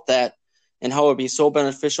about that and how it would be so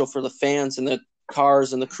beneficial for the fans and the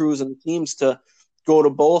cars and the crews and the teams to go to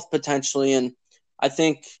both potentially. And I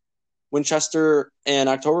think Winchester and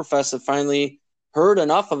Oktoberfest have finally heard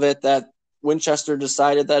enough of it that Winchester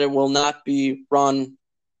decided that it will not be run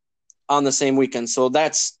on the same weekend. So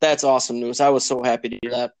that's awesome news. I was so happy to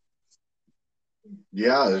hear that.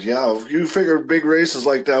 Yeah. You figure big races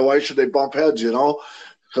like that, why should they bump heads, you know?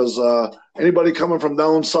 Because anybody coming from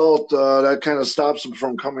down south, that kind of stops them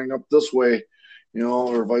from coming up this way, you know,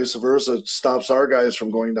 or vice versa. It stops our guys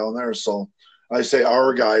from going down there. So I say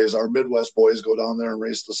our guys, our Midwest boys go down there and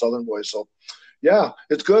race the Southern boys. So, yeah,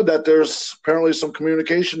 it's good that there's apparently some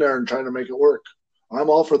communication there and trying to make it work. I'm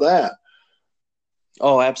all for that.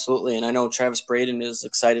 Oh, absolutely. And I know Travis Braden is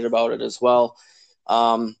excited about it as well.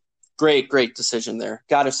 Great decision there.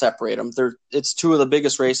 Got to separate them. It's two of the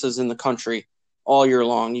biggest races in the country all year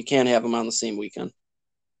long. You can't have them on the same weekend.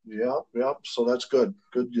 Yeah. So that's good.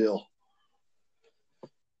 Good deal.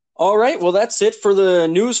 All right, well, that's it for the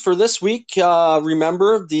news for this week.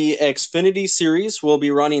 Remember, the Xfinity Series will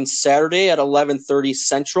be running Saturday at 11:30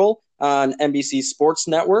 Central on NBC Sports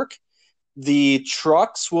Network. The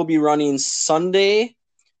Trucks will be running Sunday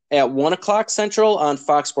at 1 o'clock Central on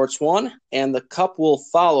Fox Sports 1, and the Cup will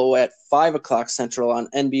follow at 5 o'clock Central on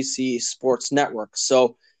NBC Sports Network.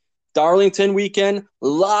 So, Darlington weekend, a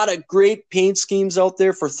lot of great paint schemes out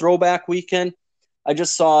there for Throwback Weekend. I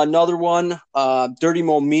just saw another one. Dirty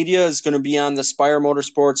Mo Media is going to be on the Spire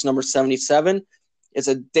Motorsports number 77. It's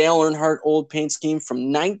a Dale Earnhardt old paint scheme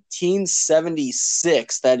from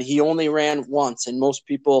 1976 that he only ran once, and most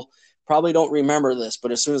people probably don't remember this,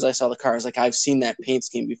 but as soon as I saw the car, I was like, I've seen that paint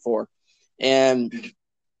scheme before. And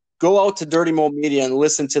go out to Dirty Mo Media and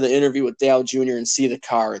listen to the interview with Dale Jr. and see the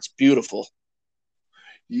car. It's beautiful.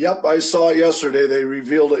 Yep, I saw it yesterday. They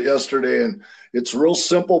revealed it yesterday, and it's real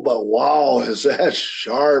simple, but wow, is that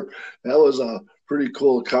sharp? That was a pretty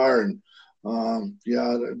cool car. And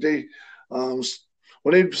they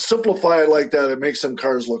when they simplify it like that, it makes some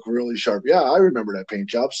cars look really sharp. Yeah, I remember that paint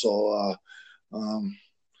job. So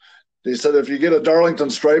they said if you get a Darlington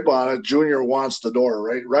stripe on it, Junior wants the door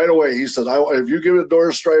right away. He said, if you give it a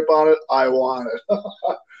door stripe on it, I want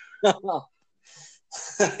it.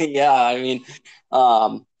 Yeah, I mean,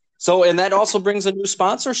 and that also brings a new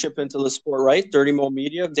sponsorship into the sport, right? Dirty Mo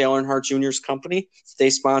Media, Dale Earnhardt Jr.'s company. They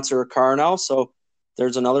sponsor a car now, so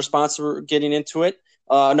there's another sponsor getting into it.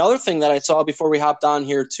 Another thing that I saw before we hopped on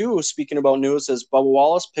here, too, speaking about news, is Bubba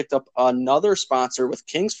Wallace picked up another sponsor with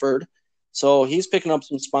Kingsford. So he's picking up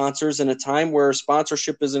some sponsors in a time where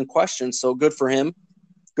sponsorship is in question. So good for him.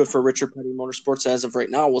 Good for Richard Petty Motorsports as of right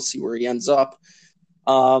now. We'll see where he ends up.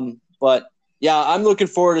 But, yeah, I'm looking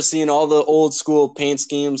forward to seeing all the old school paint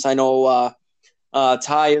schemes. I know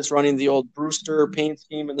Ty is running the old Brewster paint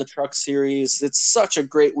scheme in the Truck Series. It's such a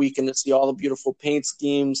great weekend to see all the beautiful paint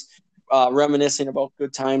schemes, reminiscing about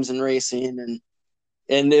good times in racing.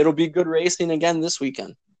 And it'll be good racing again this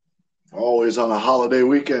weekend. Always on a holiday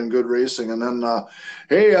weekend, good racing. And then,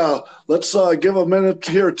 let's give a minute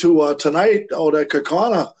here to tonight out at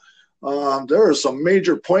Kaukauna. There is some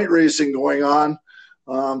major point racing going on.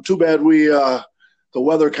 Too bad the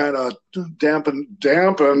weather kind of dampened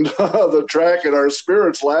the track and our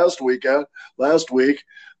spirits last week. Too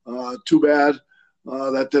bad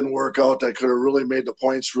that didn't work out. That could have really made the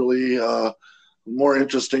points really more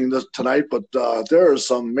interesting tonight, but there are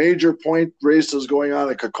some major point races going on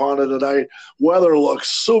at Kaukauna tonight. Weather looks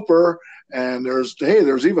super, and there's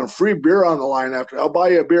even free beer on the line after. I'll buy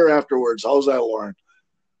you a beer afterwards. How's that, Lauren?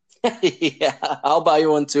 Yeah, I'll buy you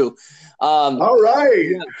one too. All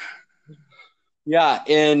right. Yeah,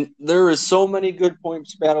 and there is so many good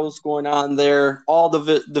points battles going on there. All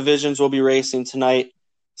the divisions will be racing tonight.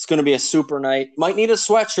 It's going to be a super night. Might need a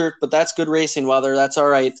sweatshirt, but that's good racing weather. That's all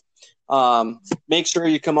right. Make sure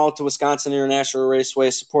you come out to Wisconsin International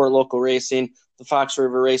Raceway, support local racing. The Fox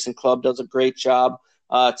River Racing Club does a great job.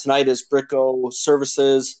 Tonight is Bricko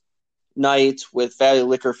Services night with Valley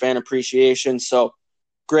Liquor Fan Appreciation. So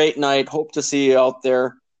great night. Hope to see you out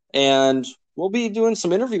there. And we'll be doing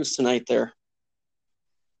some interviews tonight there.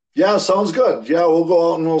 Yeah, sounds good. Yeah, we'll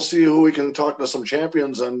go out and we'll see who we can talk to, some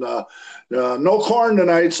champions. And no corn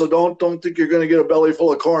tonight, so don't think you're going to get a belly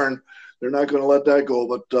full of corn. They're not going to let that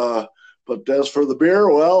go. But as for the beer,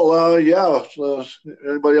 well,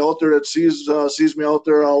 anybody out there that sees me out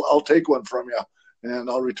there, I'll take one from you, and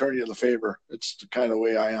I'll return you the favor. It's the kind of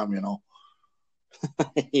way I am, you know.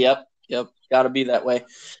 Yep. Got to be that way.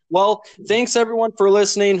 Well, thanks everyone for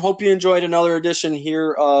listening. Hope you enjoyed another edition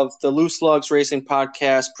here of the Loose Lugs Racing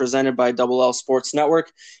Podcast presented by Double L Sports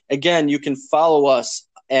Network. Again, you can follow us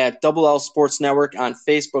at Double L Sports Network on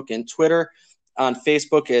Facebook and Twitter. On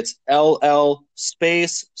Facebook, it's LL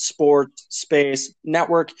space Sports space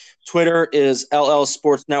Network. Twitter is LL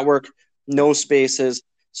Sports Network, no spaces.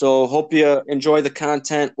 So hope you enjoy the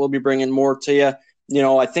content. We'll be bringing more to you. You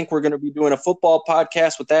know, I think we're going to be doing a football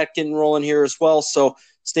podcast with that getting rolling here as well. So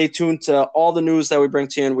stay tuned to all the news that we bring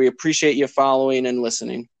to you, and we appreciate you following and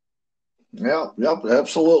listening. Yeah, yep,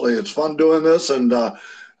 absolutely. It's fun doing this, and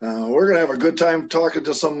we're going to have a good time talking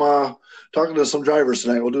to some drivers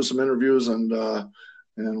tonight. We'll do some interviews, and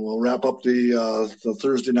we'll wrap up the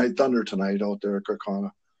Thursday Night Thunder tonight out there at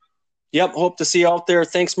Kaukauna. Yep, hope to see you out there.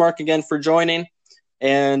 Thanks, Mark, again for joining,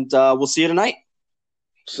 and we'll see you tonight.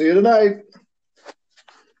 See you tonight.